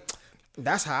take. Because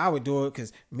that's how I would do it.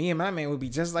 Because me and my man would be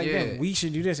just like them. We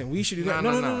should do this and we should do that.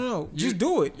 No. Just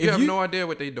do it. You have no idea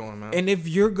what they're doing, man. And if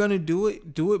you're going to do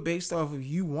it based off of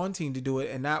you wanting to do it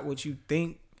and not what you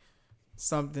think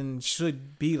something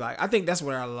should be like. I think that's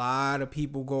where a lot of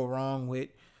people go wrong with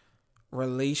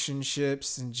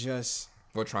relationships and just...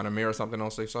 What, trying to mirror something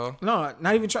else they saw? No,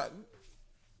 not even try...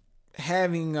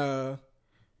 Having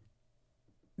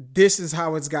this is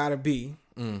how it's got to be.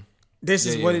 This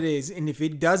is what it is. And if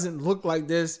it doesn't look like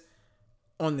this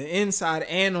on the inside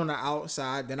and on the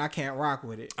outside, then I can't rock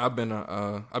with it. I've been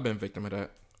victim of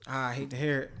that. I hate to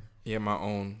hear it. Yeah, my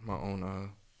own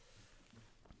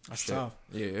that's tough.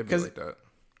 Yeah, it'd be like that.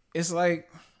 It's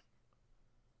like,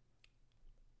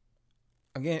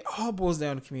 again, it all boils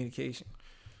down to communication.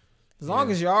 As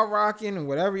long as y'all rocking and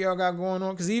whatever y'all got going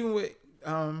on, because even with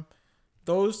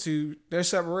those two, their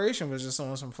separation was just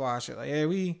on some fly shit. Like,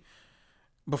 yeah,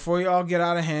 before y'all get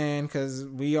out of hand, because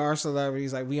we are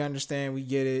celebrities, like, we understand, we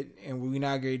get it, and we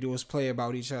not going to do is play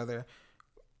about each other.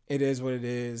 It is what it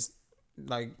is.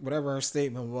 Like, whatever her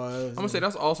statement was. I'm going to say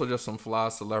that's also just some fly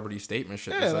celebrity statement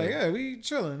shit. Yeah, like, yeah, we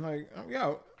chilling. Like, we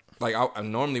out. Like, I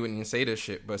normally wouldn't even say this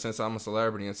shit, but since I'm a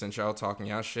celebrity and since y'all talking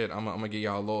y'all shit, I'm gonna give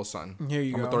y'all a little something. Here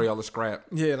you go. I'm gonna throw y'all a scrap.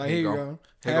 Yeah, like, here you go.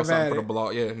 Here have go something at for it. the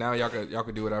blog. Yeah, now y'all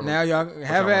could do whatever. Now y'all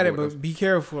have at it, but be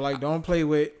careful. Like, don't play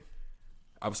with.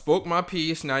 I've spoke my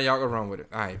piece. Now y'all can run with it.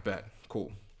 All right, bet.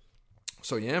 Cool.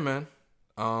 So yeah, man.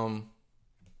 I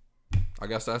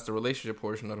guess that's the relationship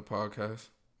portion of the podcast.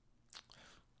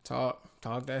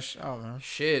 Talk that shit out, man.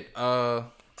 Shit. But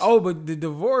the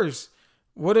divorce.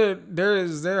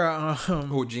 Is there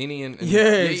Jeannie and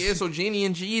yes. So Jeannie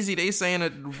and Jeezy, they saying a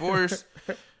divorce.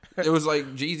 It was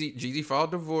like Jeezy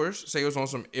filed divorce. Say it was on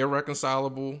some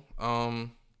irreconcilable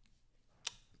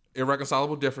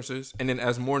differences, and then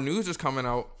as more news is coming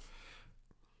out,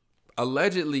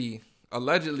 allegedly,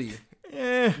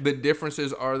 the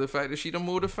differences are the fact that she done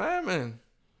moved to Famine,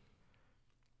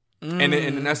 and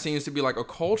then that seems to be like a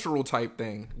cultural type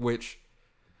thing, which.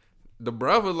 The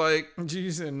brother, like...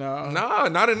 Jesus said, no. Nah,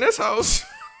 not in this house.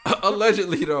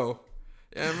 Allegedly, though.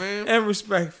 Yeah, man. And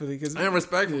respectfully.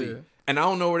 Yeah. And I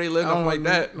don't know where they live up like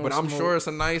that, but I'm sure it's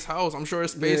a nice house. I'm sure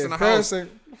it's space in the house.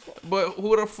 But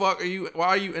who the fuck are you? Why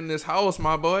are you in this house,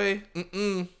 my boy?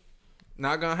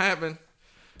 Not gonna happen.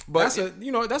 But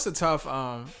that's a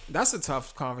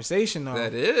tough conversation, though.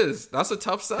 That is. That's a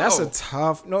tough sell. That's a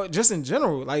tough... No, just in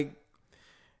general, like...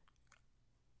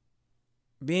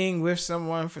 Being with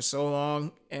someone for so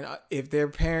long, and if their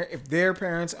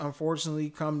parents unfortunately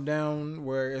come down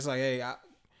where it's like, hey,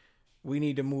 we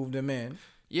need to move them in.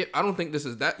 Yeah, I don't think this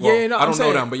is that. Well, I don't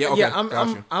know them, but yeah, okay,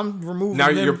 I'm removing now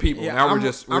them. Now you're people. Yeah, now we're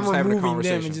just having a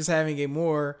conversation them and just having a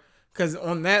more because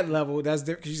on that level, that's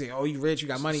different. Because you say, oh, you rich, you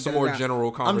got money. Some more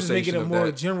general conversation. I'm just making a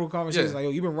more general conversation. Yeah. Like,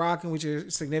 oh, you've been rocking with your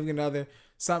significant other.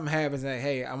 Something happens, like,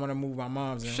 hey, I want to move my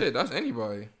mom's in. Shit, that's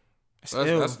anybody.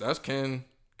 That's Can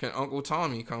Uncle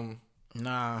Tommy come?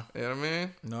 Nah. You know what I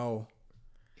mean? No.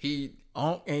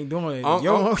 Unc ain't doing it. Unc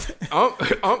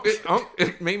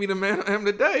made me the man I am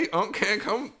today. Unc can't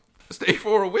come stay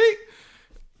for a week.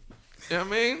 You know what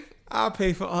I mean? I'll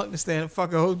pay for Unc to stay in a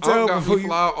fucking hotel. Unc got me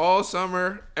fly all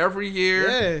summer, every year.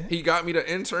 Yeah. He got me the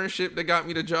internship that got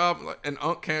me the job, and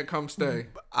Unc can't come stay.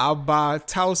 I'll buy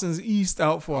Towson's East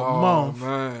out for a month. Oh,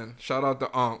 man. Shout out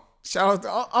to Unc. Shout out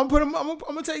to I'm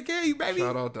gonna take care of you, baby.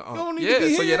 Shout out to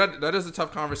that is a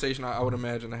tough conversation I would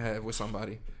imagine to have with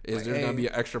somebody. There's gonna be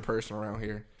an extra person around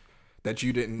here that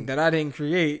I didn't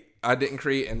create,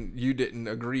 and you didn't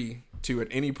agree to at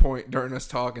any point during us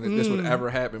talking that this would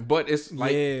ever happen. But it's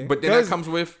like, but then that comes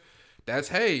with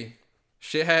hey.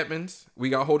 Shit happens.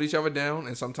 We gotta hold each other down,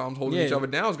 and sometimes holding each other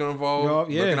down is gonna involve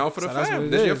looking out for the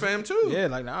fam. This is your fam too. Yeah,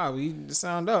 like we just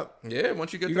sound up. Yeah,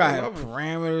 once you get you to gotta that have level,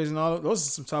 parameters and all. Those are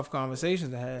some tough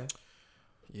conversations to have.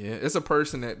 Yeah, it's a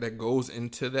person that goes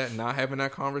into that not having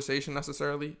that conversation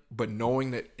necessarily, but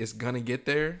knowing that it's gonna get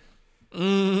there.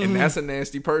 And that's a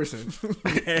nasty person.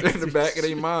 In the back of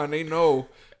their mind, they know.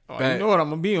 Oh, you know what I'm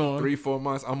gonna be on 3-4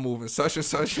 months. I'm moving such and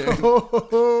such. In.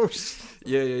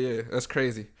 Yeah. That's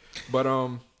crazy. But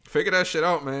figure that shit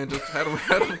out, man. Just had them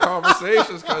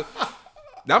conversations, cause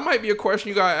that might be a question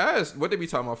you gotta ask. What they be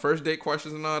talking about? First date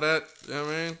questions and all that. You know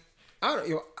what I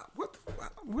mean? What?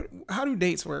 How do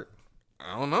dates work?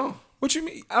 I don't know. What you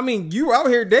mean? I mean, you out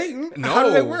here dating? No. How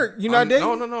does that work? You not dating?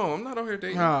 No. I'm not out here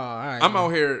dating. Oh, all right, I'm out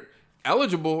here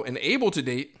eligible and able to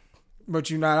date.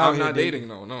 But you're not out I'm here not dating.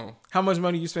 No. How much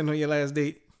money you spend on your last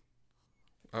date?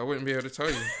 I wouldn't be able to tell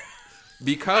you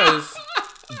because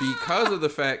of the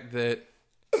fact that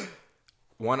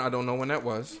one, I don't know when that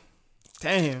was.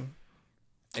 Damn.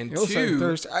 And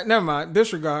two, never mind.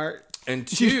 Disregard. And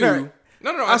two,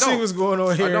 no. I see what's going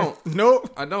on here. I don't.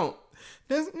 Nope. I don't.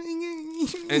 And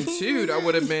two, that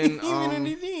would have been.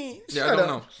 Yeah, I don't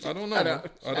know.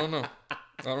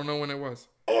 I don't know when it was.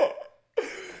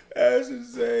 That's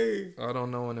insane. I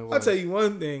don't know when it was. I'll tell you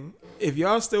one thing. If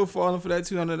y'all still falling for that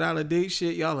 $200 date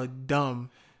shit, y'all are dumb.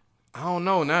 I don't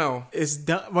know now. It's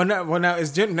dumb. Well, now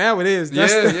it's now it is.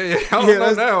 That's yeah. I don't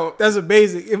know now. That's a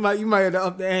basic. You might have to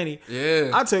up the ante.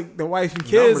 Yeah. I took the wife and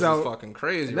kids out. Numbers is fucking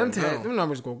crazy. Them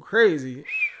numbers go crazy.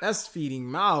 That's feeding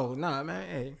mouths. Nah, man.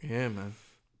 Hey. Yeah, man.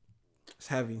 It's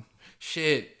heavy.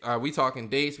 Shit. We talking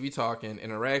dates. We talking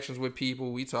interactions with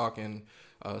people. We talking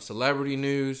celebrity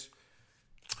news.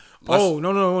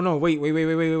 No.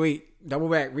 Wait. Double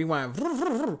back. Rewind.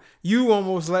 You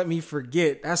almost let me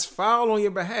forget. That's foul on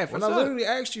your behalf. What's and I up? literally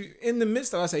asked you in the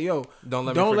midst of, I say, yo, don't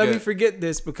let me forget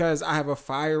this because I have a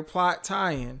fire plot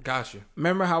tie-in. Got you.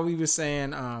 Remember how we were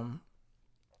saying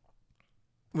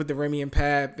with the Remy and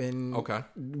Pap and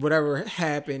whatever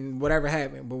happened,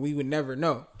 but we would never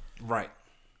know. Right.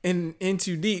 In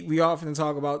Too Deep, we often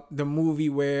talk about the movie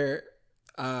where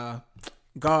God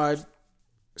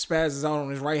spazzes out on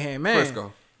his right hand man.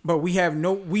 Frisco. But we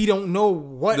don't know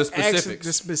what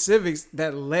the specifics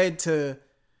that led to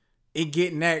it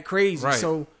getting that crazy. Right.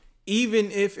 So even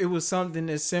if it was something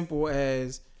as simple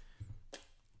as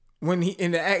when he in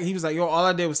the act, he was like, "Yo, all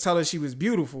I did was tell her she was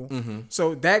beautiful." Mm-hmm.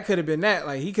 So that could have been that.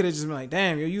 Like he could have just been like,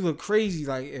 "Damn, yo, you look crazy."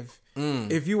 Like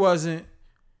if you wasn't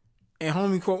and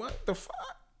homie quote, what the fuck?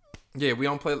 Yeah, we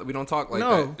don't talk like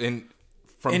that. And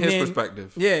from his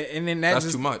perspective. Yeah, and then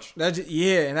that's too much.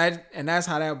 And that's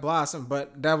how that blossomed.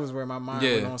 But that was where my mind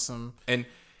went on some. And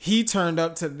he turned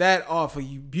up to that offer.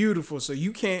 You beautiful, so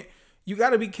you got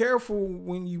to be careful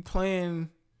when you plan.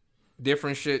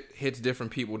 Different shit hits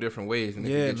different people different ways, and it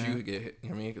can get you to get hit.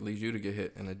 I mean, it can lead you to get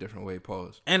hit in a different way.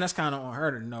 Pause. And that's kind of on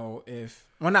her to know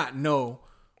not know.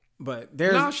 But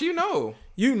there's she know.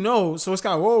 You know, so it's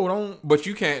kind of don't. But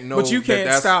you can't know. But you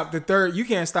can't stop the third. You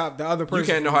can't stop the other person.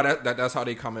 You can't know how that's how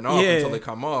they coming off until they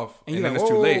come off, and then it's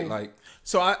too late. Like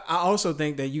so, I also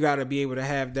think that you got to be able to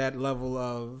have that level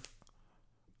of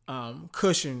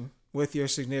cushion with your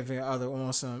significant other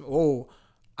on some.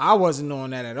 I wasn't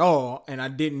on that at all, and I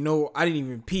didn't know. I didn't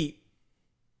even peep.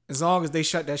 As long as they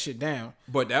shut that shit down.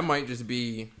 But that might just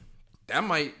be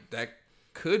that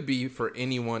could be for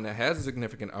anyone that has a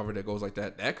significant other that goes like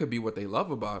that. That could be what they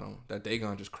love about them, that they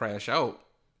gonna just crash out,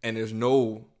 and there's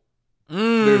no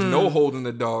holding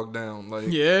the dog down. Like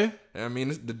I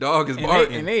mean, the dog is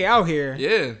barking, and they out here.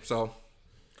 Yeah, so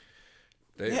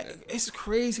it's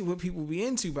crazy what people be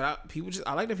into, but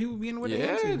I like that people be into what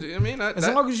they into. I mean, as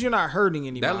long as you're not hurting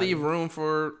anybody, that leave room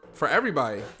for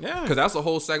everybody. Yeah, because that's a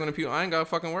whole segment of people I ain't gotta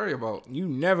fucking worry about. You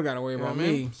never gotta worry about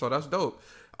me. So that's dope.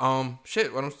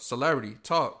 Celebrity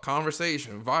talk,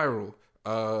 conversation, viral,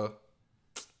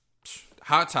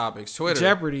 hot topics, Twitter,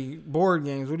 Jeopardy, board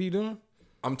games. What are you doing?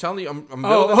 I'm telling you, I'm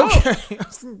building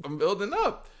up. I'm building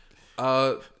up.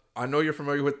 I know you're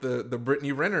familiar with the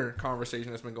Brittany Renner conversation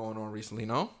that's been going on recently.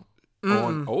 No,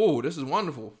 this is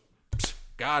wonderful.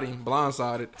 Got him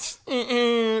blindsided.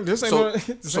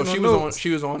 She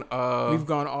was on. We've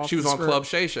gone off. She was on Club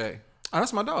Shay Shay. Oh,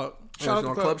 that's my dog. Shout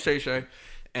out to Club Shay Shay.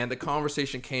 And the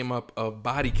conversation came up of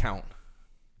body count.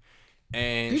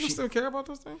 And people still care about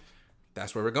those things?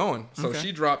 That's where we're going. So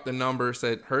she dropped the number,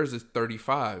 said hers is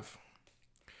 35.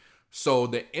 So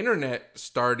the internet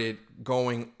started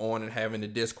going on and having the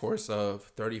discourse of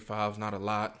 35 is not a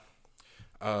lot.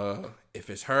 If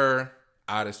it's her,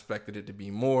 I'd expected it to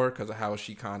be more because of how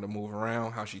she kind of move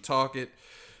around, how she talk it.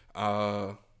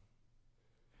 What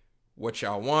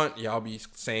y'all want? Y'all be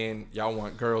saying y'all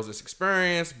want girls this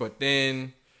experience, but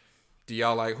then do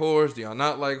y'all like whores? Do y'all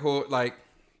not like whores? Like,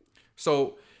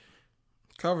 so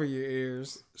cover your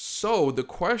ears. So the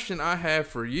question I have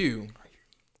for you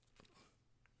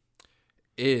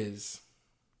is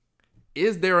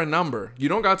there a number? You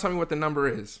don't gotta tell me what the number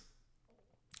is.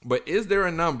 But is there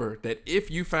a number that if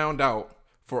you found out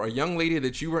for a young lady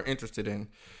that you were interested in,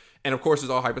 and of course it's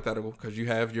all hypothetical because you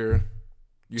have your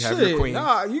queen.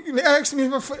 Nah, you can ask me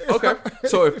if okay.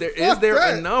 So if there is there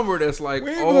a number that's like,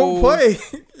 we ain't gonna play.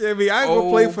 I mean, I ain't gonna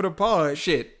play for the pod.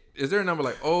 Shit. Is there a number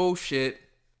like, oh shit,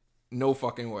 no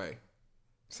fucking way?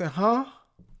 Say, huh?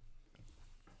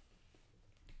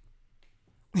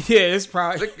 Yeah, it's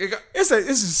probably it's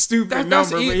a stupid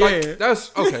number, but yeah,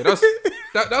 that's okay.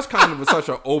 That's kind of such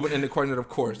an open-ended question. Of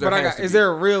course, but is there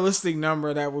a realistic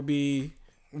number that would be?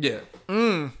 Yeah.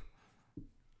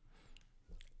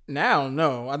 Now,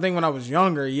 no. I think when I was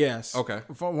younger, yes. Okay.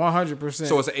 100%.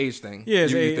 So it's an age thing. Yeah,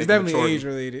 it's definitely age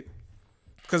related.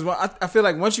 Because I feel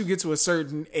like once you get to a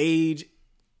certain age,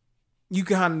 you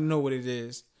kind of know what it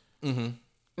is. Mm-hmm.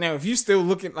 Now, if you still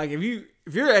looking like if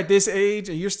you're at this age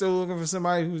and you're still looking for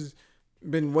somebody who's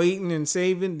been waiting and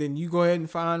saving, then you go ahead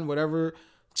and find whatever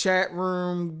chat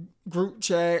room, group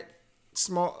chat,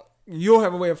 small. You'll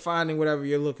have a way of finding whatever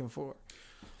you're looking for.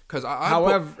 Because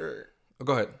however,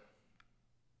 go ahead.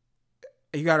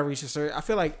 You got to reach a certain. I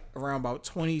feel like around about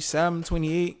 27,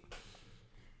 28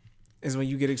 is when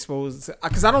you get exposed.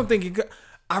 Because I don't think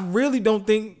I really don't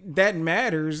think that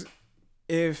matters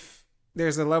if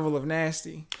there's a level of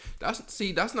nasty.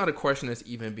 That's not a question that's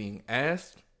even being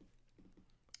asked.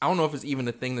 I don't know if it's even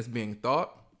a thing that's being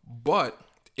thought. But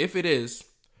if it is,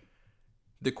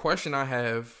 the question I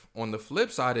have on the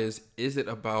flip side is it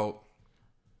about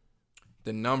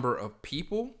the number of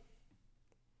people?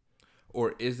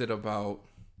 Or is it about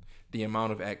the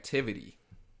amount of activity?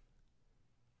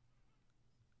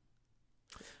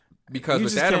 Because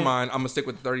with that in mind, I'm going to stick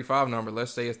with the 35 number.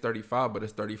 Let's say it's 35, but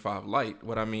it's 35 light.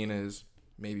 What I mean is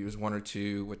maybe it was 1 or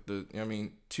 2 with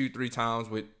 2-3 times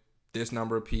with this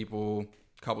number of people,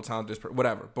 a couple times this,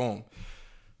 whatever. Boom.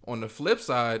 On the flip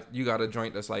side, you got a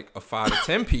joint that's like a 5 to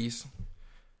 10 piece.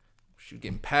 She's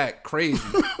getting packed crazy.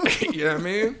 You know what I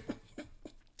mean?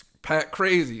 Packed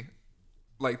crazy.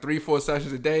 Like 3-4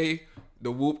 sessions a day,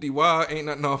 the whoop-de-wah ain't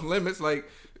nothing off limits. Like,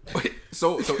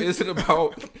 so is it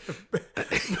about?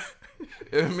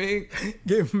 You know what I mean,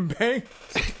 getting banged?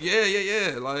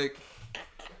 Yeah. Like,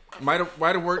 might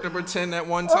have worked up her 10 at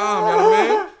one time. You know what I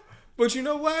mean? But you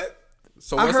know what?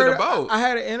 So what's it about? I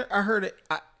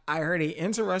heard an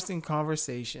interesting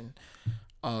conversation.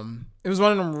 It was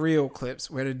one of them real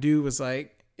clips where the dude was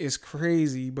like, "It's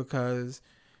crazy because."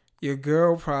 Your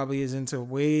girl probably is into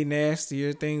way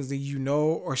nastier things than you know,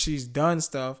 or she's done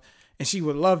stuff, and she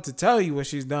would love to tell you what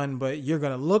she's done, but you're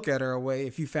going to look at her away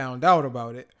if you found out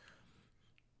about it.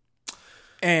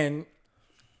 And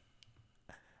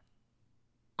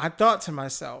I thought to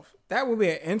myself, that would be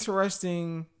an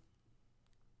interesting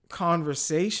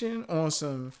conversation on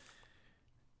some,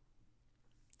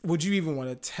 would you even want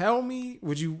to tell me?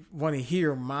 Would you want to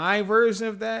hear my version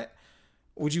of that?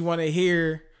 Would you want to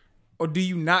hear... Or do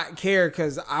you not care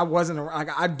because I wasn't like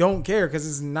I don't care because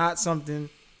it's not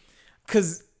something.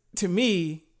 Because to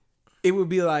me, it would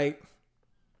be like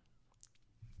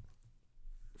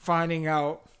finding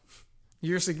out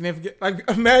your significant. Like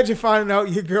imagine finding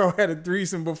out your girl had a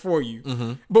threesome before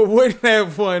you, but wouldn't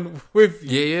have one with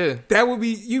you. Yeah. That would be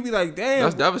you'd be like, damn,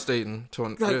 that's devastating.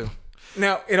 Yeah.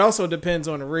 Now it also depends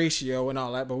on the ratio and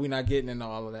all that, but we're not getting into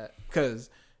all of that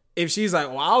because. If she's like,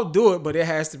 well, I'll do it, but it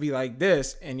has to be like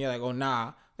this, and you're like, oh,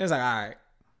 nah. It's like, all right.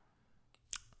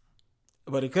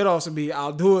 But it could also be,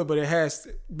 I'll do it, but it has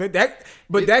to. But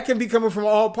that can be coming from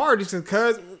all parties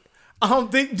because I don't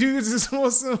think dudes is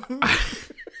awesome.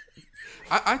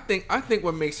 I think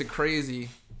what makes it crazy,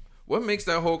 what makes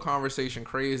that whole conversation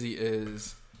crazy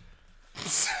is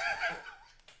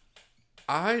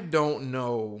I don't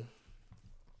know.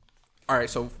 All right,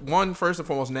 so first and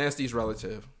foremost, nasty is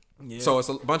relative. Yeah. So it's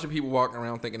a bunch of people walking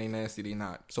around thinking they nasty, they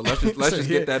not. So let's just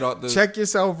get that off the... Check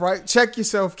yourself, right? Check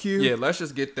yourself, Q. Yeah, let's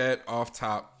just get that off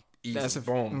top. Easy. That's a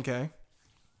boom. Okay.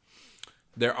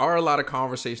 There are a lot of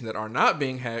conversations that are not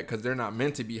being had because they're not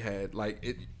meant to be had. Like,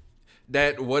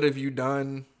 what have you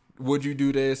done? Would you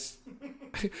do this?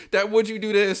 Would you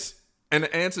do this? And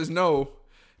the answer is no.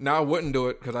 No, I wouldn't do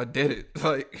it because I did it.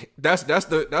 Like, that's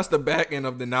the back end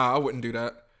of the nah, I wouldn't do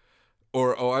that.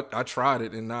 Or I tried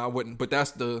it and nah, I wouldn't. But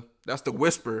that's the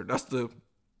whisper. That's the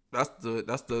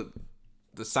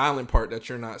silent part that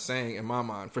you're not saying in my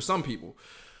mind for some people.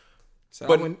 So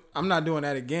but I'm not doing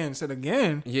that again. Said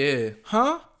again. Yeah.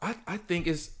 Huh? I think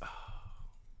it's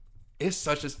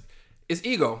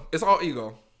ego. It's all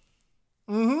ego.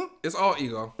 Mm-hmm. It's all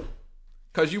ego.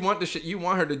 Cause you want the shit. You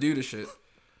want her to do the shit.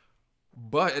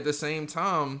 But at the same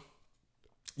time,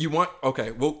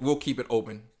 we'll keep it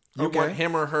open. You want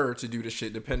him or her to do the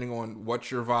shit depending on what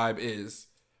your vibe is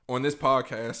on this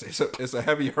podcast, it's a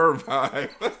heavy her vibe.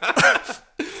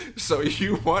 So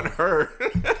you want her.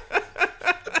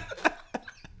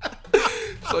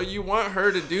 So you want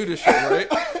her to do the shit, right?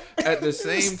 At the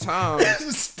same time.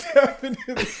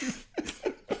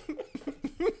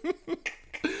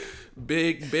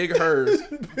 Big her.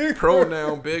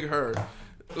 Pronoun big her.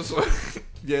 So,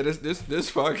 yeah,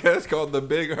 this podcast called The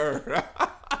Big Her.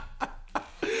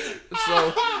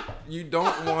 So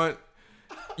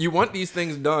you want these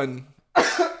things done,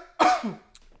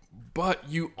 but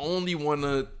you don't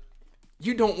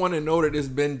want to know that it's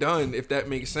been done, if that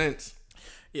makes sense.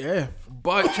 Yeah.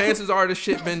 But chances are the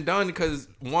shit been done because,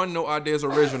 one, no idea is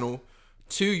original.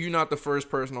 Two, you're not the first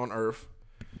person on Earth.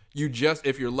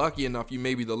 If you're lucky enough, you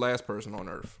may be the last person on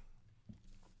Earth.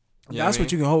 That's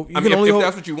what you can hope. If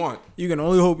that's what you want. You can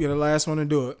only hope you're the last one to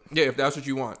do it. Yeah, if that's what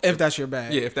you want. If that's your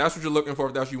bag. Yeah, if that's what you're looking for,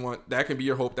 if that's what you want, that can be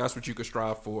your hope. That's what you could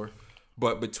strive for.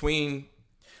 But between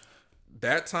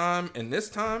that time and this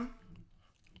time,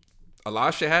 a lot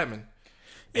of shit happened.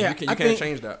 And you can't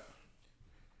change that.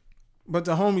 But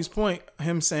the homie's point,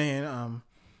 him saying,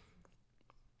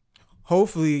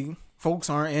 hopefully folks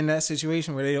aren't in that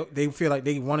situation where they feel like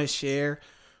they want to share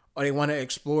or they want to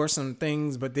explore some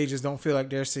things, but they just don't feel like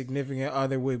their significant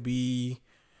other would be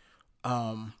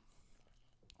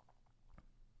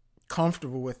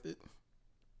comfortable with it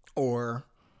or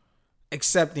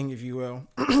accepting, if you will.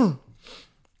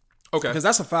 Okay. Because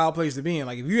that's a foul place to be in.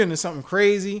 Like, if you're into something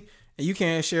crazy and you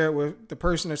can't share it with the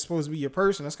person that's supposed to be your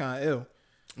person, that's kind of ill.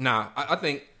 Nah, I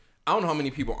think, I don't know how many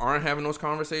people aren't having those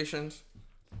conversations.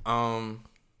 But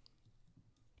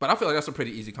I feel like that's a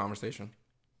pretty easy conversation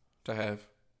to have.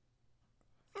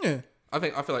 Yeah. I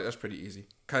feel like that's pretty easy.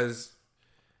 Because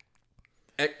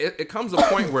it comes to a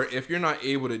point where if you're not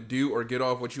able to do or get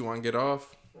off what you want to get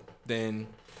off, then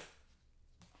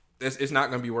it's not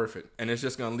going to be worth it. And it's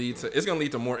just going to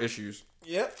lead to more issues.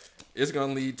 Yep. It's going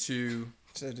to lead to...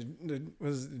 So the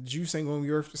juice ain't gonna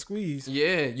be worth the squeeze.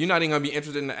 Yeah, you're not even gonna be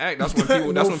interested in the act. That's when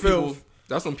people.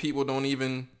 That's when people don't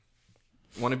even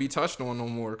want to be touched on no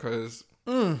more. Cause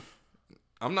I'm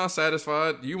not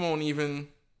satisfied. You won't even.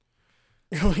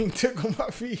 You won't even tickle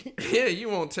my feet. Yeah, you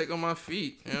won't tickle my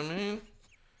feet. You know what I mean?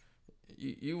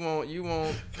 You won't. You know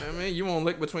what I mean? You won't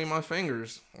lick between my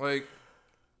fingers. Like.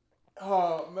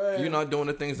 Oh man, you're not doing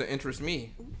the things that interest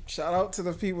me. Shout out to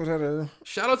the people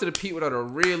that are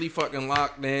really fucking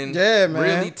locked in. Yeah, man.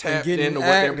 Really tapped into what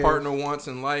their partner wants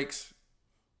and likes.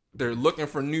 They're looking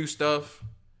for new stuff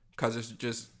because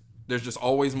there's just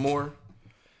always more.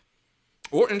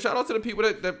 And shout out to the people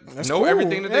that know cool.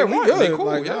 Everything that they want. Good. They cool.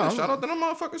 Like, yeah, shout out to them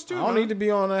motherfuckers too. I don't need to be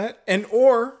on that.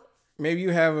 Or maybe you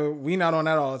have we not on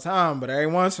that all the time, but every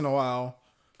once in a while.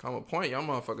 Come a point, y'all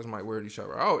motherfuckers might wear each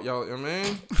other out. Y'all, you know what I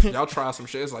mean? Y'all try some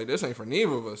shit. It's like, this ain't for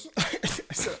neither of us.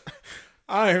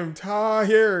 I am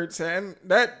tired, man.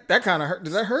 That kind of hurt.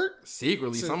 Does that hurt?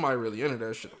 Secretly, somebody really into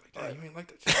that shit. I'm like, damn, you ain't like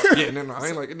that shit. Yeah, no, I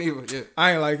ain't like it neither. Yeah.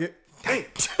 I ain't like it. Damn.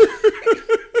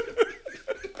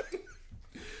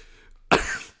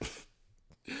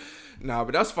 Nah,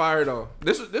 but that's fire though.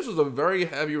 This was a very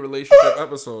heavy relationship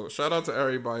episode. Shout out to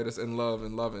everybody that's in love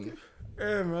and loving.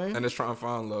 Yeah, man. And it's trying to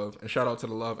find love. And shout out to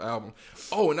the Love album.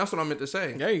 Oh, and that's what I meant to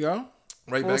say. There you go.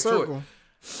 Right. Full back circle. To it.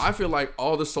 I feel like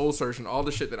all the soul searching, all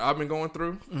the shit that I've been going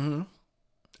through, and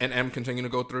am continuing to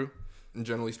go through, and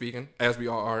generally speaking, as we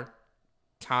all are,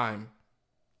 time.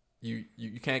 You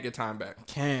can't get time back.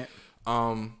 Can't.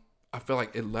 I feel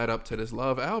like it led up to this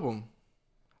Love album.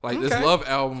 Like this Love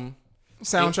album.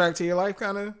 Soundtrack to your life,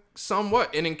 kind of?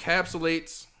 Somewhat. It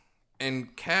encapsulates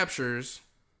and captures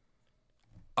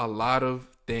a lot of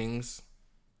things.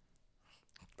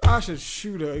 I should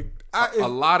shoot a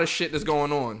lot of shit that's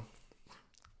going on.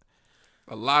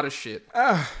 A lot of shit.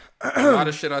 A lot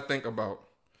of shit I think about.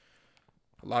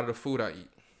 A lot of the food I eat.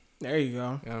 There you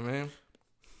go. You know what I mean?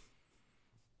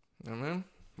 You know what I mean?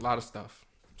 A lot of stuff.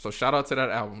 So shout out to that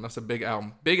album. That's a big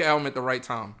album. Big album at the right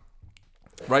time.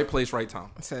 Right place, right time.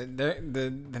 I said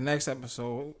the next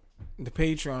episode, the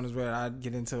Patreon is where I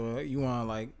get into it. You want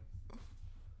like.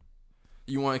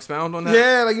 You want to expound on that?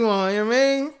 Yeah, like you want, you know what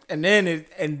I mean?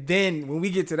 And then when we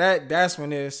get to that, that's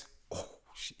when it's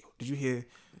shit. Did you hear?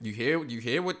 You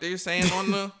hear what they're saying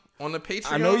on the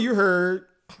Patreon? I know you heard.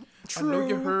 True. I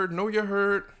know you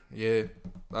heard. Yeah,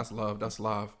 that's love. That's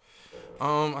love.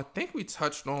 I think we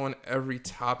touched on every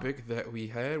topic that we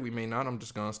had. We may not. I'm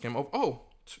just gonna skim over. Oh,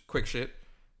 quick shit.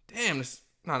 Damn,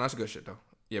 that's good shit though.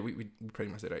 Yeah, we pretty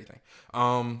much did everything.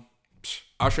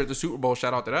 Usher at the Super Bowl.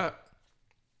 Shout out to that.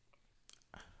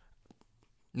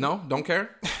 No, don't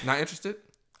care. Not interested.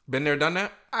 Been there, done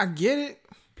that. I get it,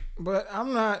 but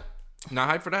I'm not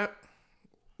hyped for that.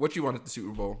 What you want at the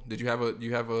Super Bowl? Did you have a you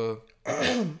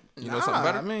know something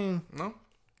better? I mean, no.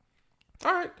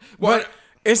 All right. Well, but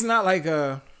it's not like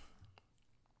a.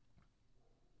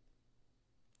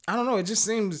 I don't know. It just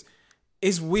seems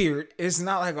it's weird. It's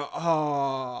not like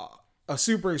a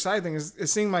super exciting thing. It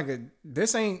seemed like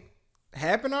this ain't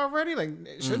happened already. Like,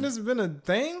 shouldn't this have been a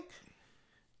thing?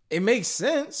 It makes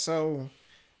sense. So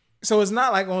it's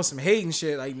not like on some hating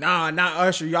shit. Like, nah, not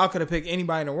Usher. Y'all could have picked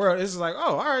anybody in the world. It's just like,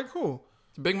 oh, all right, cool.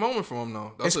 It's a big moment for him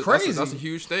though. It's crazy. That's a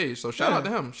huge stage. So shout out to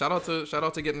him. Shout out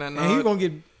to getting that nod. And he's gonna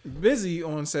get busy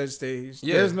on said stage.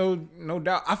 Yeah. There's no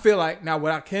doubt. I feel like now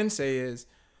what I can say is,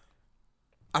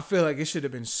 I feel like it should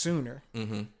have been sooner.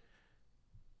 Mm-hmm.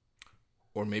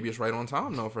 Or maybe it's right on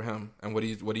time though for him and what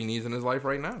he needs in his life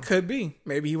right now. Could be.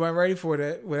 Maybe he wasn't ready for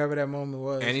that, whatever that moment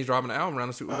was. And he's dropping an album around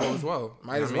the Super Bowl as well.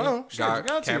 Might as well.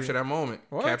 Got capture that moment.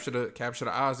 What? Capture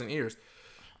the eyes and ears.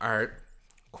 All right.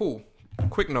 Cool.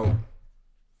 Quick note.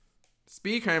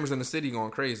 Speed cameras in the city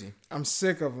going crazy. I'm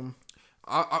sick of them.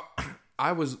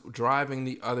 I was driving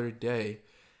the other day,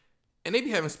 and they be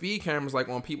having speed cameras like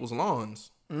on people's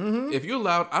lawns. Mm-hmm. If you're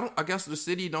allowed, I guess the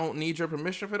city don't need your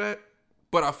permission for that.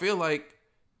 But I feel like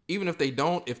even if they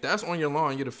don't, if that's on your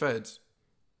lawn, you're the feds.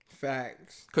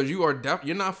 Facts. Because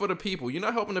you're not for the people. You're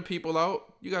not helping the people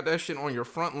out. You got that shit on your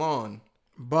front lawn.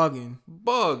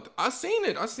 Bugged. I seen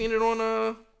it. I seen it on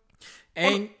a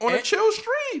chill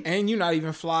street. And you're not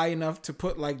even fly enough to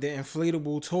put like the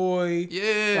inflatable toy.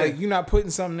 Yeah. Like you're not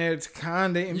putting something there to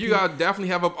kind of. You gotta definitely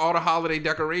have up all the holiday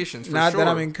decorations. For not sure. that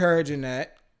I'm encouraging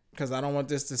that. Because I don't want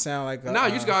this to sound like you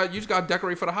just got to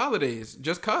decorate for the holidays.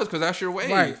 Just cause that's your wave.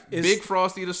 Right. Big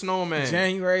Frosty the Snowman.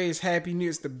 January is Happy New Year.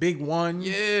 It's the big one.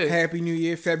 Yeah. Happy New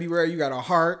Year. February, you got a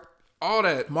heart. All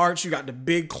that. March, you got the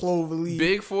big clover leaf.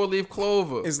 Big 4-leaf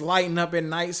clover. It's lighting up at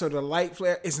night, so the light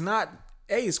flare. It's not.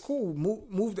 Hey, it's cool.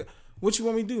 Move the. What you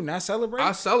want me to do? Not celebrate?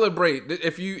 I celebrate.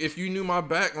 If you knew my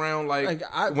background,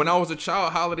 when I was a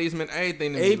child, holidays meant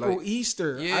everything to me. April,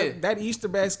 Easter. Yeah. That Easter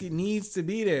basket needs to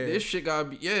be there. This shit gotta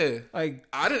be, yeah. Like,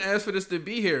 I didn't ask for this to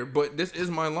be here, but this is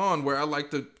my lawn where I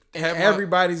like to have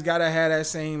everybody's gotta have that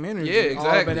same energy. Yeah, exactly.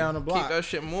 All up and down the block. Keep that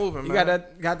shit moving, you man.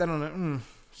 got that on the.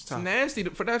 It's nasty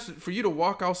for you to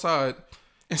walk outside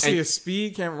and see a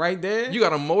speed cam right there. You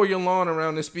gotta mow your lawn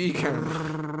around the speed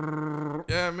camera.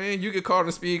 Yeah, man, you get caught in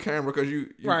the speed camera because you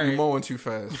mowing too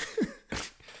fast.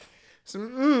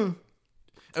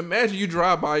 Imagine you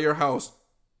drive by your house,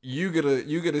 you get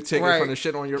a ticket from the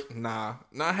shit on your. Nah,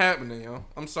 not happening, yo.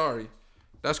 I'm sorry,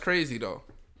 that's crazy though.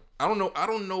 I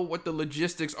don't know what the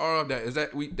logistics are of that. Is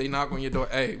that they knock on your door?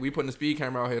 Hey, we putting the speed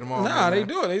camera out here tomorrow. Nah, they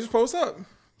do it. They just post up,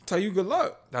 tell you good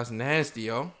luck. That's nasty,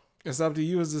 yo. It's up to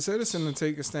you as a citizen to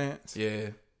take a stance. Yeah.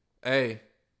 Hey,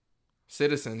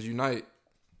 citizens unite.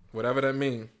 Whatever that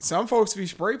means. Some folks be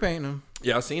spray painting them.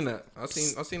 Yeah, I seen that. I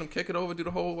seen them kick it over, do the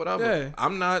whole whatever. Yeah.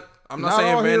 I'm not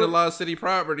saying vandalize city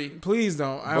property. Please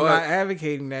don't. I'm not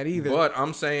advocating that either. But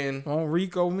I'm saying don't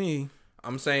Rico me.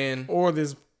 I'm saying or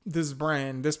this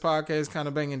brand, this podcast kind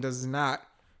of banging does not.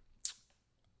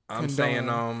 I'm saying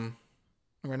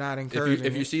we're not encouraging.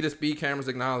 If you see the speed cameras,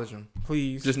 acknowledge them.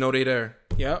 Please. Just know they there.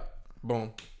 Yep.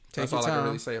 Boom. That's all I can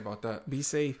really say about that. Be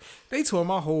safe. They tore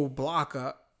my whole block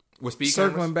up. With speed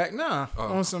circling cameras? back,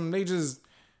 on some. They just,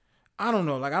 I don't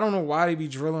know. Like I don't know why they be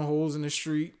drilling holes in the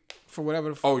street for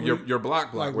whatever. Your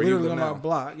block, like where literally you live on now? my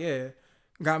block. Yeah,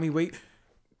 got me wait.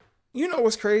 You know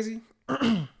what's crazy?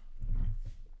 The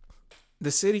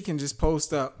city can just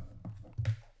post up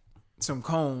some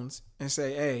cones and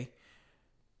say, "Hey,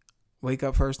 wake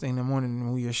up first thing in the morning and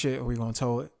move your shit, or we gonna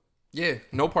tow it." Yeah,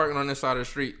 no parking on this side of the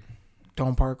street.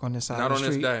 Don't park on this side of the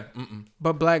street. Not on this day.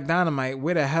 But Black Dynamite,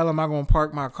 where the hell am I going to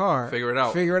park my car? Figure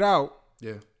it out.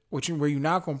 Yeah. Where you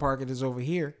not going to park it is over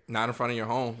here. Not in front of your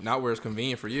home. Not where it's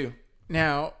convenient for you.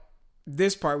 Now,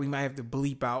 this part we might have to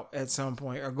bleep out at some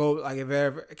point or go, like if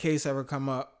ever a case ever come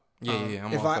up. Yeah,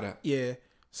 I'm all for that. Yeah.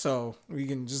 So we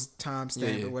can just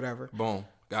timestamp it, whatever. Boom.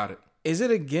 Got it. Is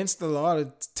it against the law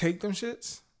to take them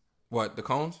shits? What, the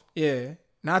cones? Yeah.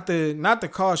 Not the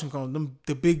caution cones,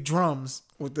 the big drums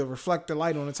with the reflector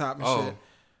light on the top and shit.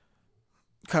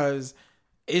 Cause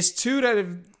it's two that if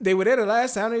they were there the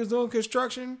last time they was doing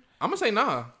construction. I'm gonna say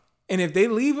nah. And if they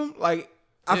leave them, like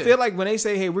I feel like when they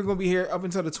say, hey, we're gonna be here up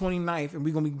until the 29th and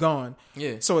we're gonna be gone.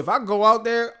 Yeah. So if I go out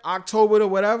there October or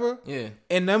whatever,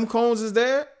 and them cones is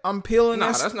there, I'm peeling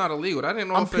that's not illegal. That ain't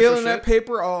no I'm official peeling shit. that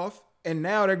paper off. And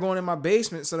now they're going in my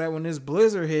basement so that when this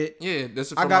blizzard hit, this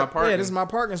is for my parking. Yeah, this is my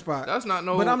parking spot. That's not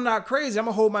no. But I'm not crazy. I'm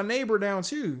gonna hold my neighbor down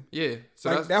too. Yeah,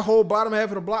 so that whole bottom half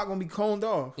of the block gonna be coned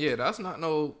off. Yeah, that's not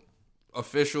no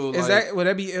official. Would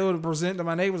that be ill to present to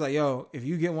my neighbors? Like, yo, if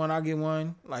you get one, I'll get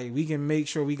one. Like, we can make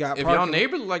sure we got. If parking. y'all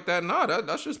neighbors like that, nah,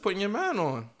 that's just putting your man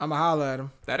on. I'ma holler at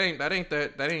him. That ain't.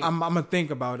 I'm gonna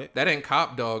think about it. That ain't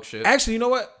cop dog shit. Actually, you know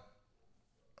what?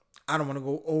 I don't want to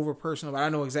go over personal, but I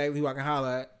know exactly who I can holler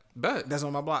at. Bet. That's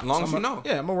on my block. As long as you know.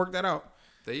 Yeah, I'm gonna work that out.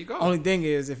 There you go. Only thing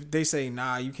is, if they say,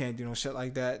 nah, you can't do no shit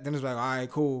like that, then it's like, all right,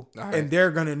 cool. All right. And they're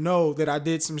going to know that I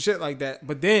did some shit like that.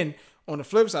 But then, on the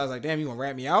flip side, I was like, damn, you going to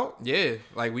rat me out? Yeah,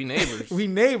 like we neighbors. We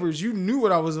neighbors. You knew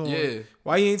what I was on. Yeah.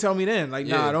 Why you ain't tell me then? Like,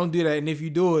 nah, don't do that. And if you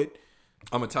do it,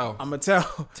 I'm going to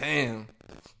tell. Damn.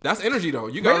 That's energy, though.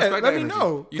 You got to respect that energy. Let me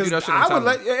know. You do that shit I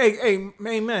would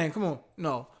hey, man, come on.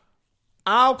 No.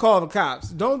 I'll call the cops.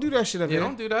 Don't do that shit up here.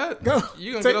 Don't do that. Go.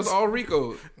 You gonna get us all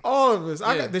RICO'd. All of us.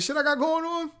 I got the shit I got going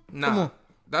on. Nah, come on.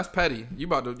 That's petty. You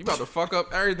about to fuck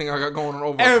up everything I got going on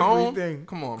over everything. Home.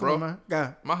 Come on, bro. Come on, man.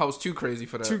 God. My house too crazy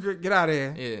for that. Get out of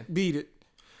here. Yeah. Beat it.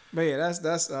 But yeah,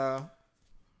 that's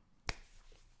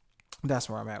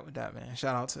where I'm at with that, man.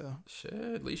 Shout out to shit.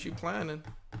 At least you planning.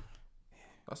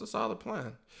 That's a solid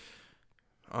plan.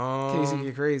 Casey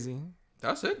get crazy.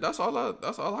 That's it. That's all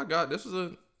I got. This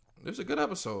is a good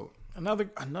episode. Another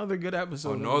good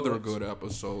episode. Another good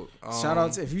episode. Shout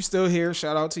out to, if you still here.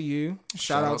 Shout out to you.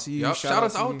 Shout out to you. Yep. Shout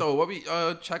us out though. What we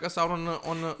check us out on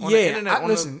the internet.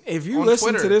 Listen, if you listen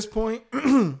Twitter. to this point,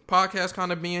 podcast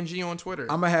kind of BNG on Twitter.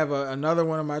 I'm gonna have another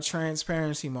one of my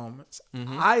transparency moments.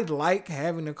 Mm-hmm. I like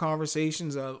having the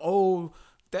conversations of, oh,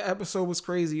 the episode was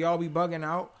crazy, y'all be bugging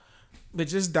out, but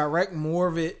just direct more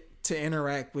of it to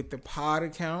interact with the pod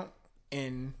account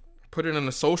and. Put it in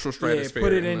the social stratosphere. Yeah,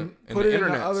 put it in the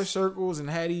other internets. circles and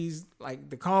have these, like,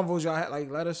 the convos y'all had. Like,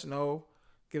 let us know,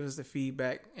 give us the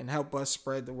feedback, and help us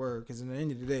spread the word. Because in the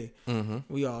end of the day,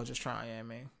 we all just trying,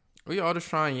 man. We all just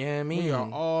trying, We are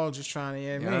all just trying,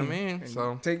 you know what I mean?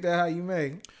 So take that how you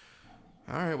may.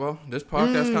 All right, well, this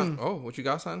podcast what you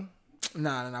got, son?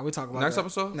 Nah. We talk about next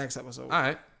episode. Next episode. All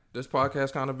right, this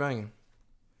podcast kind of banging.